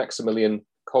 This is Maximilian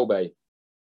Kolbe.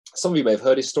 Some of you may have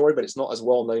heard his story, but it's not as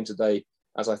well known today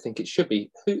as I think it should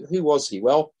be. Who was he?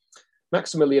 Well,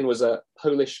 Maximilian was a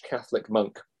Polish Catholic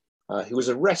monk who was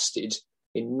arrested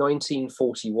in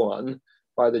 1941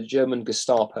 by the German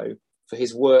Gestapo for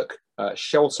his work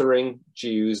sheltering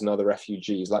Jews and other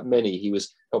refugees. Like many, he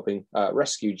was helping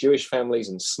rescue Jewish families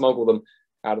and smuggle them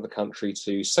out of the country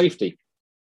to safety.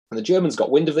 And the Germans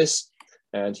got wind of this,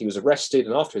 and he was arrested.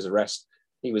 And after his arrest,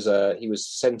 he was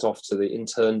sent off to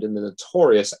interned in the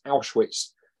notorious Auschwitz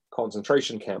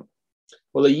concentration camp.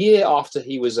 Well, a year after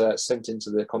he was sent into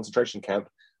the concentration camp,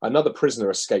 another prisoner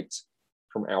escaped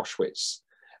from Auschwitz.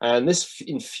 And this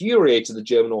infuriated the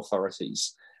German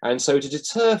authorities. And so to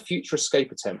deter future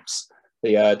escape attempts,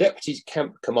 the deputy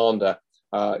camp commander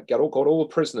got all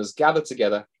the prisoners gathered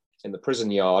together in the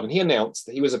prison yard. And he announced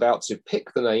that he was about to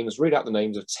read out the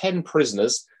names of 10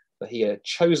 prisoners that he had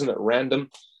chosen at random.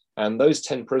 And those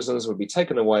 10 prisoners would be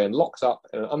taken away and locked up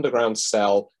in an underground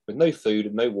cell with no food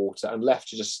and no water and left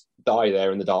to just die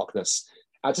there in the darkness.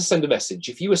 To send a message: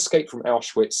 if you escape from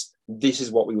Auschwitz, this is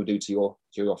what we will do to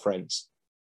your friends.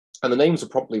 And the names were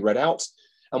promptly read out.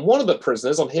 And one of the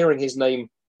prisoners, on hearing his name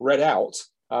read out,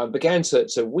 began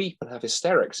to weep and have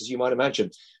hysterics, as you might imagine,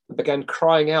 and began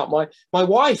crying out, my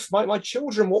wife, my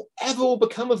children, whatever will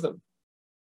become of them?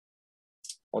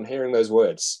 On hearing those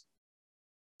words,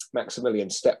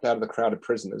 Maximilian stepped out of the crowd of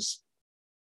prisoners,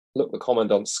 looked the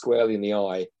commandant squarely in the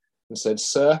eye, and said,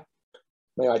 "Sir,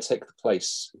 may I take the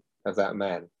place of that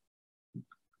man?"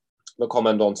 The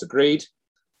commandant agreed,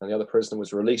 and the other prisoner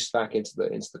was released back into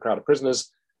the crowd of prisoners,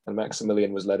 and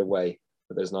Maximilian was led away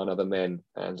with those 9 other men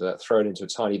and thrown into a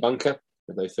tiny bunker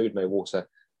with no food, no water,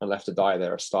 and left to die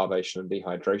there of starvation and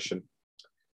dehydration.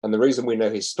 And the reason we know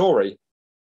his story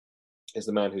is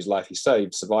the man whose life he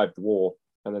saved survived the war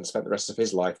and then spent the rest of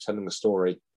his life telling the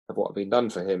story of what had been done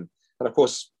for him. And of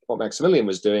course, what Maximilian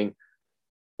was doing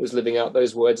was living out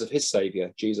those words of his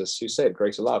saviour, Jesus, who said,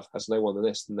 greater love has no one than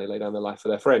this, than they lay down their life for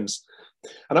their friends.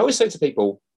 And I always say to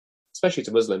people, especially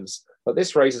to Muslims, that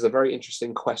this raises a very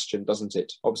interesting question, doesn't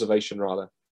it? Observation, rather.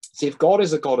 See, if God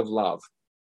is a God of love,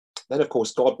 then of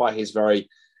course God by his very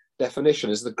definition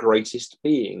is the greatest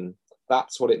being.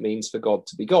 That's what it means for God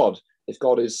to be God. If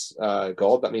God is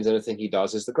God, that means anything he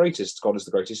does is the greatest. God is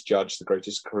the greatest judge, the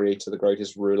greatest creator, the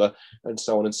greatest ruler, and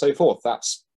so on and so forth.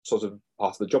 That's sort of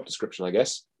part of the job description, I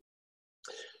guess.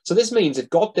 So this means if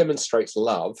God demonstrates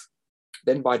love,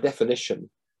 then by definition,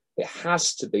 it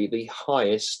has to be the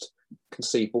highest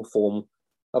conceivable form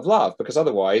of love, because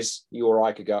otherwise you or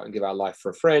I could go out and give our life for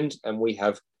a friend, and we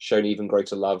have shown even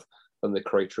greater love than the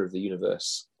creator of the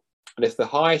universe. And if the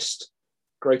highest,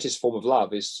 greatest form of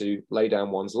love is to lay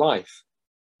down one's life,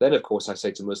 then of course I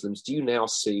say to Muslims, do you now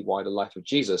see why the life of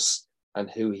Jesus and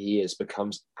who he is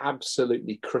becomes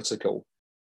absolutely critical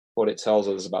for what it tells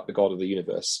us about the God of the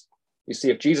universe? You see,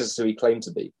 if Jesus is who he claimed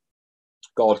to be,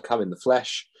 God come in the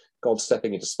flesh, God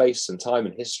stepping into space and time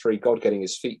and history, God getting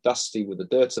his feet dusty with the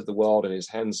dirt of the world and his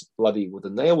hands bloody with the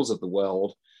nails of the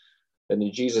world, then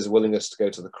in Jesus' willingness to go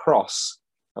to the cross,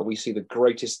 we see the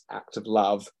greatest act of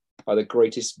love by the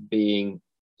greatest being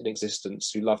in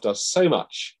existence, who loved us so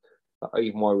much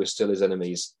even while we were still his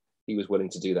enemies, he was willing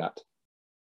to do that.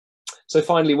 So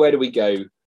finally, where do we go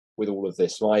with all of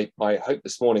this? My hope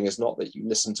this morning is not that you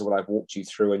listen to what I've walked you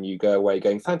through and you go away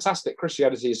going, fantastic,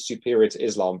 Christianity is superior to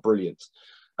Islam, brilliant.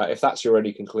 If that's your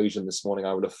only conclusion this morning,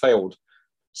 I would have failed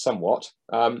somewhat.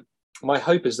 My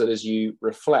hope is that as you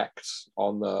reflect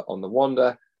on the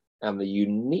wonder and the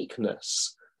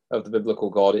uniqueness of the biblical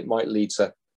God, it might lead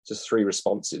to three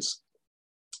responses.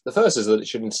 The first is that it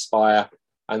should inspire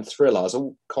and thrill us.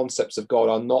 All concepts of God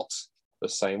are not the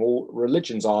same. All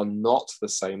religions are not the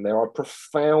same. There are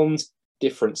profound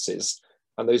differences,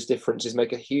 and those differences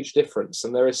make a huge difference.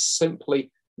 And there is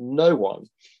simply no one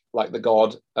like the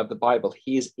God of the Bible.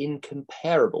 He is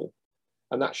incomparable.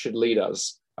 And that should lead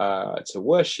us to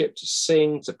worship, to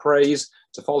sing, to praise,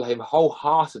 to follow him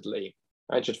wholeheartedly,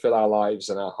 and should fill our lives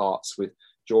and our hearts with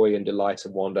joy and delight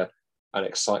and wonder and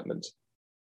excitement.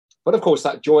 But of course,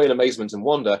 that joy and amazement and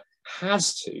wonder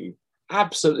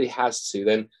absolutely has to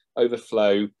then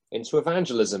overflow into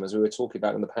evangelism, as we were talking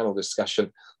about in the panel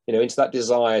discussion, into that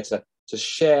desire to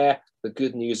share the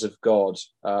good news of God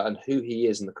and who he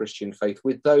is in the Christian faith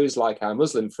with those like our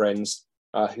Muslim friends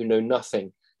who know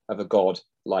nothing of a God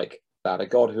like that, a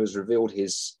God who has revealed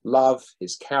his love,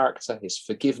 his character, his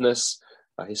forgiveness,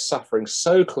 his suffering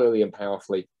so clearly and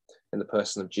powerfully in the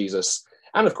person of Jesus.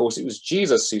 And of course, it was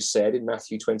Jesus who said in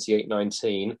Matthew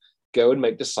 28:19, go and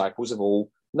make disciples of all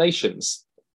nations.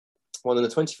 Well, in the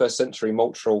 21st century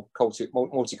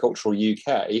multicultural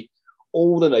UK,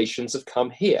 all the nations have come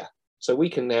here. So we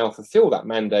can now fulfill that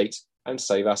mandate and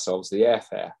save ourselves the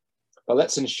airfare. But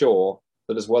let's ensure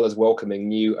that as well as welcoming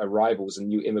new arrivals and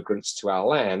new immigrants to our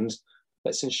land,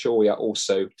 let's ensure we are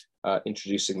also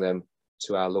introducing them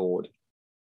to our Lord.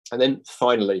 And then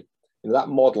finally, that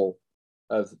model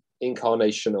of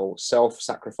incarnational,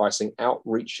 self-sacrificing,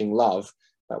 outreaching love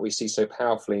that we see so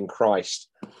powerfully in Christ,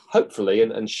 hopefully,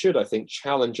 and should, I think,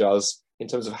 challenge us in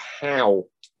terms of how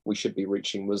we should be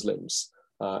reaching Muslims.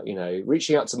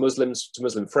 Reaching out to Muslims, to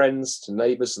Muslim friends, to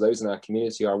neighbours, to those in our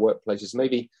community, our workplaces, may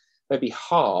be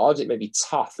hard, it may be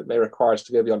tough, it may require us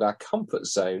to go beyond our comfort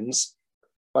zones,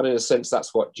 but in a sense,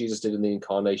 that's what Jesus did in the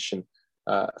incarnation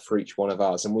for each one of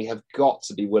us. And we have got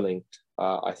to be willing,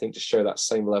 I think, to show that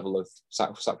same level of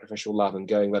sacrificial love and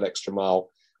going that extra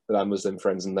mile with our Muslim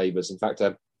friends and neighbours. In fact,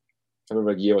 I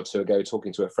remember a year or two ago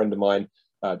talking to a friend of mine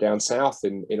down south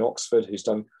in Oxford who's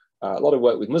done a lot of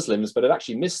work with Muslims, but had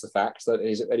actually missed the fact that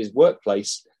at his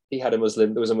workplace, there was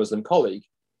a Muslim colleague.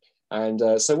 And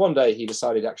so one day he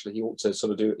decided actually he ought to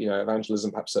sort of do,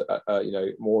 evangelism, perhaps,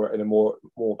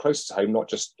 more close to home, not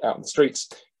just out in the streets.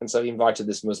 And so he invited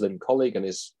this Muslim colleague and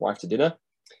his wife to dinner.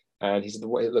 And he said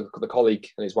the colleague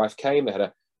and his wife came, they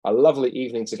had a lovely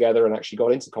evening together and actually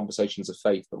got into conversations of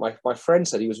faith. But my friend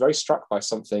said he was very struck by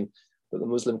something that the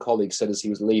Muslim colleague said as he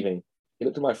was leaving. He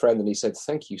looked at my friend and he said,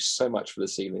 thank you so much for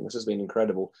this evening. This has been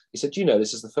incredible. He said,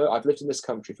 this is the first, I've lived in this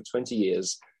country for 20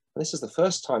 years. And this is the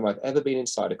first time I've ever been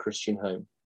inside a Christian home.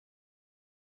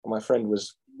 And my friend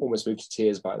was almost moved to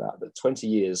tears by that 20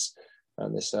 years,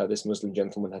 and this Muslim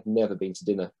gentleman had never been to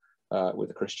dinner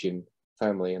with a Christian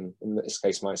family. And in this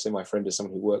case, my friend is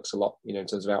someone who works a lot, in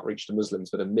terms of outreach to Muslims,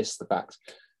 but had missed the fact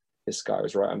this guy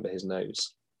was right under his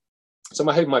nose. So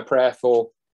my hope, my prayer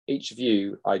for each of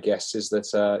you, I guess, is that,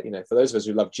 for those of us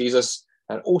who love Jesus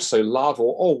and also love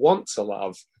or want to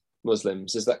love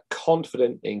Muslims, is that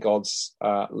confident in God's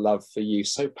love for you,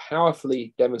 so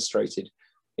powerfully demonstrated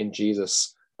in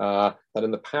Jesus, that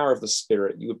in the power of the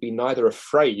Spirit, you would be neither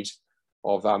afraid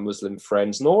of our Muslim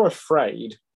friends nor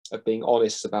afraid of being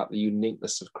honest about the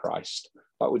uniqueness of Christ,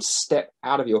 but would step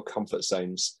out of your comfort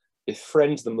zones,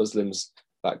 befriend the Muslims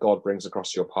that God brings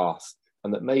across your path,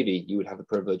 and that maybe you would have the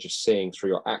privilege of seeing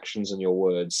through your actions and your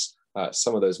words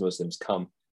some of those Muslims come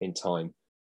in time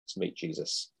to meet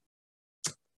Jesus.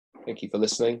 Thank you for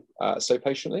listening so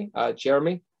patiently.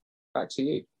 Jeremy, back to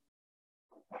you.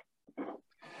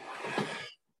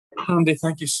 Andy,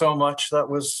 thank you so much. That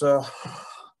was,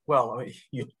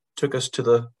 you took us to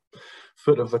the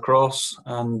foot of the cross,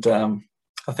 and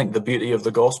I think the beauty of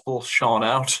the gospel shone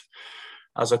out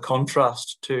as a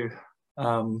contrast to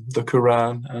the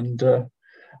Quran. And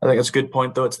I think it's a good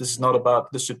point, though. This is not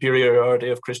about the superiority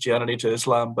of Christianity to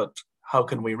Islam, but how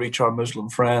can we reach our Muslim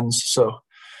friends? So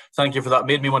thank you for that.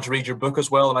 Made me want to read your book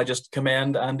as well, and I just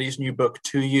commend Andy's new book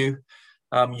to you.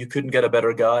 You couldn't get a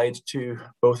better guide to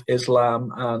both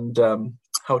Islam and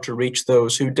how to reach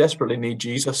those who desperately need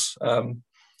Jesus.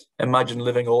 Imagine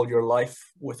living all your life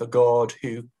with a God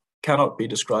who cannot be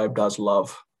described as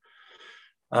love.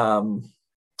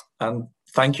 And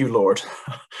thank you, Lord,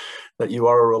 that you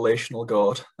are a relational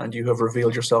God and you have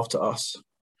revealed yourself to us.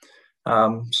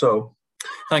 So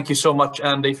Thank you so much,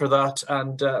 Andy, for that.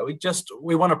 And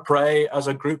we want to pray as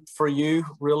a group for you,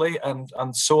 really, and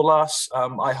Solas.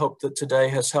 I hope that today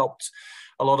has helped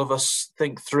a lot of us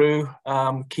think through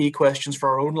key questions for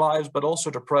our own lives, but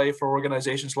also to pray for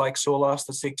organizations like Solas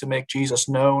that seek to make Jesus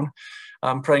known.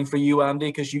 I'm praying for you, Andy,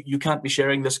 because you can't be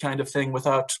sharing this kind of thing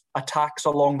without attacks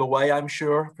along the way, I'm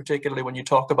sure, particularly when you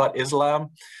talk about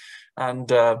Islam.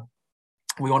 And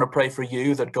we want to pray for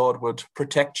you that God would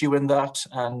protect you in that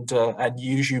and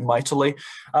use you mightily.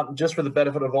 Just for the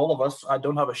benefit of all of us, I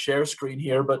don't have a share screen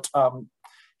here, but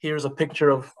here's a picture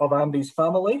of Andy's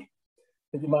family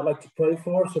that you might like to pray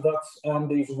for. So that's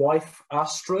Andy's wife,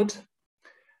 Astrid,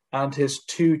 and his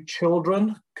two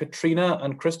children, Katrina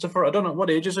and Christopher. I don't know, what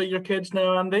ages are your kids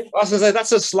now, Andy?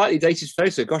 That's a slightly dated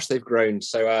photo. Gosh, they've grown.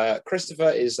 So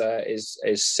Christopher is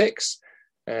 6,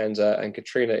 and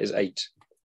Katrina is 8.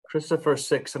 Christopher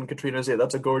 6 and Katrina's 8.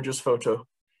 That's a gorgeous photo.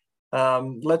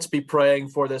 Let's be praying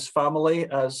for this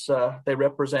family as they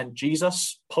represent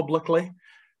Jesus publicly.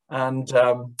 And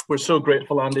we're so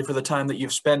grateful, Andy, for the time that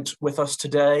you've spent with us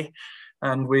today.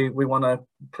 And we want to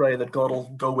pray that God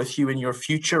will go with you in your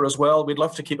future as well. We'd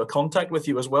love to keep a contact with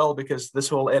you as well, because this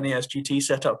whole NASGT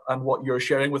setup and what you're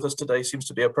sharing with us today seems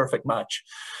to be a perfect match.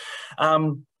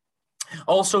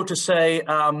 Also to say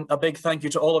a big thank you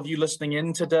to all of you listening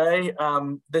in today.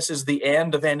 This is the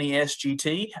end of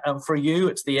NASGT. For you,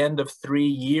 it's the end of 3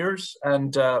 years,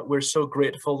 and we're so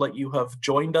grateful that you have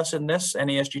joined us in this.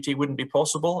 NASGT wouldn't be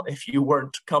possible if you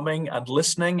weren't coming and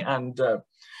listening. And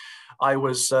I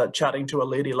was chatting to a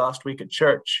lady last week at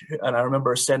church, and I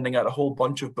remember sending out a whole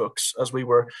bunch of books as we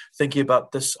were thinking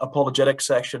about this apologetic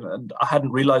section, and I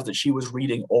hadn't realized that she was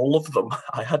reading all of them.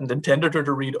 I hadn't intended her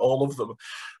to read all of them,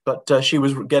 but she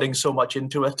was getting so much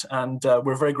into it, and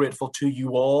we're very grateful to you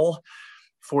all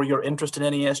for your interest in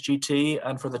NASGT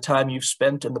and for the time you've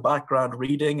spent in the background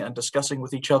reading and discussing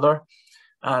with each other.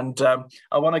 And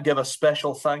I want to give a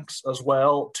special thanks as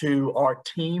well to our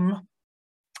team,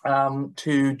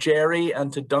 to Jerry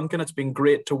and to Duncan. It's been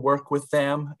great to work with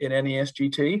them in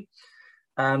NASGT.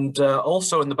 And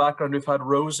also in the background, we've had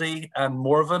Rosie and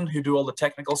Morven, who do all the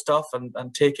technical stuff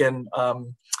and take in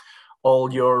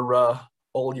all your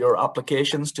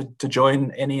applications to join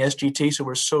NASGT. So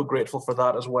we're so grateful for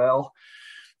that as well.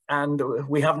 And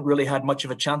we haven't really had much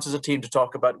of a chance as a team to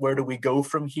talk about where do we go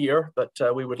from here, but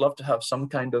we would love to have some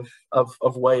kind of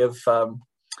way of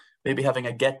maybe having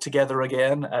a get together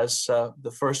again as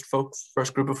the first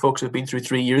group of folks who've been through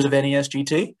 3 years of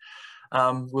NASGT.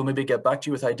 We'll maybe get back to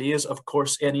you with ideas. Of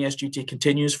course, NASGT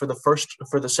continues for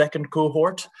the second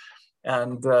cohort,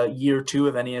 and year 2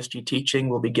 of NASG teaching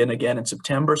will begin again in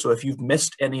September. So if you've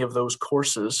missed any of those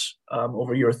courses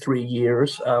over your 3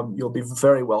 years, you'll be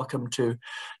very welcome to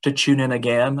tune in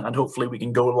again, and hopefully we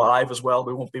can go live as well.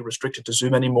 We won't be restricted to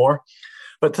Zoom anymore.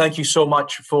 But thank you so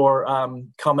much for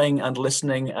coming and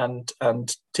listening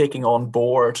and taking on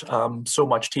board so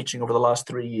much teaching over the last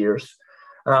 3 years.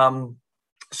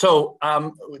 So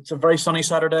it's a very sunny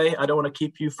Saturday. I don't want to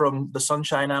keep you from the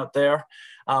sunshine out there.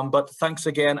 But thanks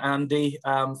again, Andy.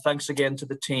 Thanks again to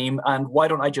the team. And why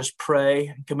don't I just pray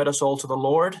and commit us all to the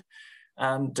Lord,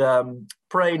 and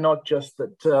pray not just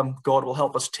that God will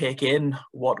help us take in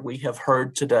what we have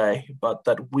heard today, but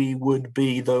that we would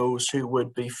be those who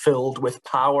would be filled with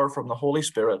power from the Holy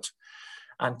Spirit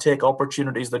and take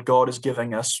opportunities that God is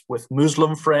giving us with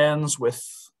Muslim friends, with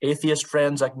atheist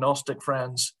friends, agnostic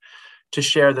friends, to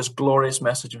share this glorious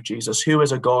message of Jesus, who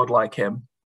is a God like him.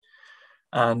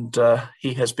 And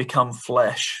he has become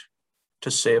flesh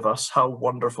to save us. How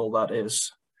wonderful that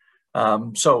is.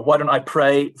 So why don't I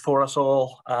pray for us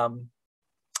all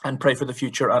and pray for the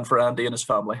future and for Andy and his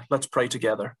family. Let's pray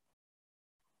together.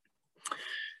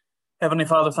 Heavenly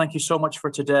Father, thank you so much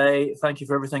for today. Thank you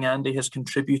for everything Andy has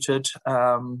contributed.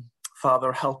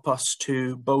 Father, help us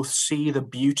to both see the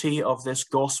beauty of this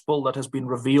gospel that has been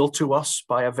revealed to us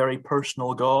by a very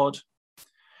personal God.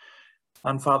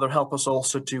 And Father, help us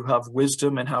also to have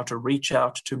wisdom in how to reach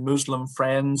out to Muslim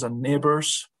friends and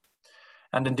neighbors,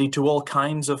 and indeed to all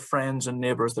kinds of friends and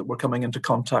neighbors that we're coming into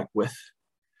contact with.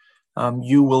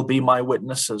 You will be my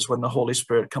witnesses when the Holy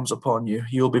Spirit comes upon you.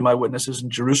 You will be my witnesses in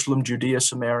Jerusalem, Judea,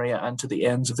 Samaria, and to the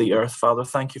ends of the earth. Father,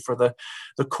 thank you for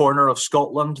the corner of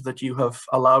Scotland that you have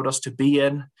allowed us to be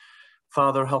in.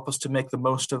 Father, help us to make the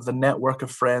most of the network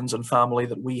of friends and family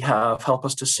that we have. Help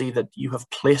us to see that you have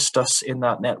placed us in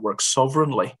that network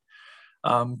sovereignly,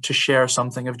 to share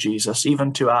something of Jesus,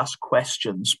 even to ask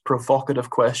questions, provocative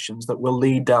questions that will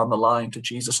lead down the line to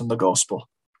Jesus and the gospel.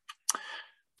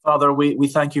 Father, we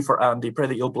thank you for Andy. Pray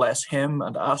that you'll bless him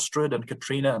and Astrid and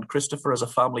Katrina and Christopher as a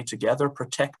family together.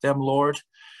 Protect them, Lord.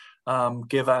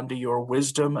 Give Andy your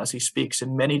wisdom as he speaks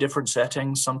in many different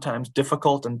settings, sometimes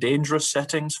difficult and dangerous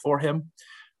settings for him.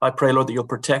 I pray, Lord, that you'll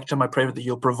protect him. I pray that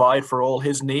you'll provide for all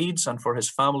his needs and for his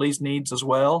family's needs as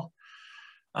well.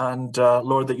 And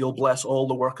Lord, that you'll bless all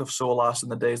the work of SOLAS in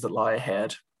the days that lie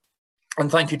ahead. And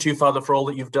thank you too, Father, for all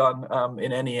that you've done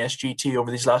in NESGT over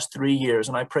these last 3 years.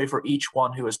 And I pray for each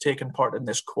one who has taken part in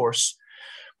this course,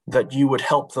 that you would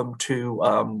help them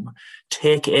to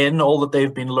take in all that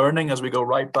they've been learning as we go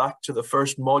right back to the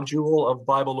first module of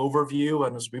Bible overview,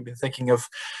 and as we've been thinking of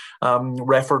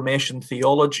Reformation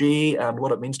theology and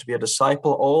what it means to be a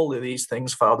disciple, all of these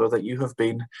things, Father, that you have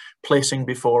been placing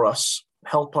before us.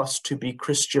 Help us to be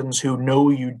Christians who know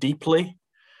you deeply,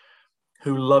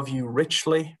 who love you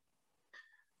richly,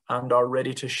 and are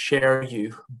ready to share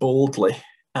you boldly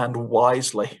and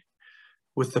wisely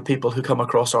with the people who come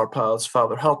across our paths.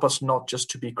 Father, help us not just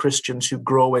to be Christians who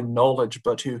grow in knowledge,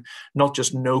 but who not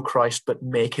just know Christ, but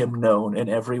make him known in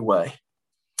every way.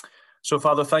 So,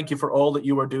 Father, thank you for all that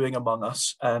you are doing among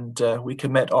us. And we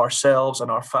commit ourselves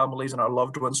and our families and our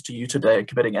loved ones to you today,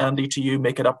 committing Andy to you,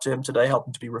 make it up to him today, help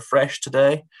him to be refreshed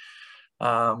today,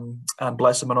 and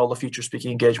bless him in all the future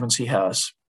speaking engagements he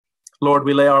has. Lord,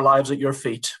 we lay our lives at your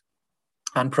feet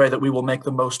and pray that we will make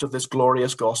the most of this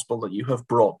glorious gospel that you have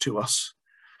brought to us.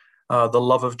 The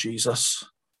love of Jesus,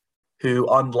 who,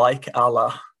 unlike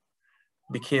Allah,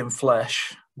 became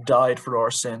flesh, died for our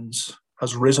sins,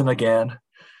 has risen again,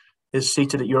 is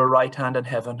seated at your right hand in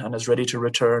heaven, and is ready to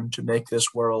return to make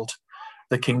this world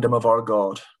the kingdom of our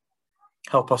God.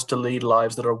 Help us to lead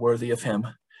lives that are worthy of him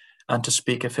and to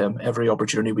speak of him every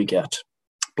opportunity we get.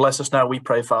 Bless us now, we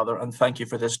pray, Father, and thank you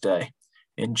for this day.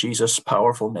 In Jesus'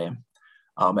 powerful name,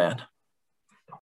 amen.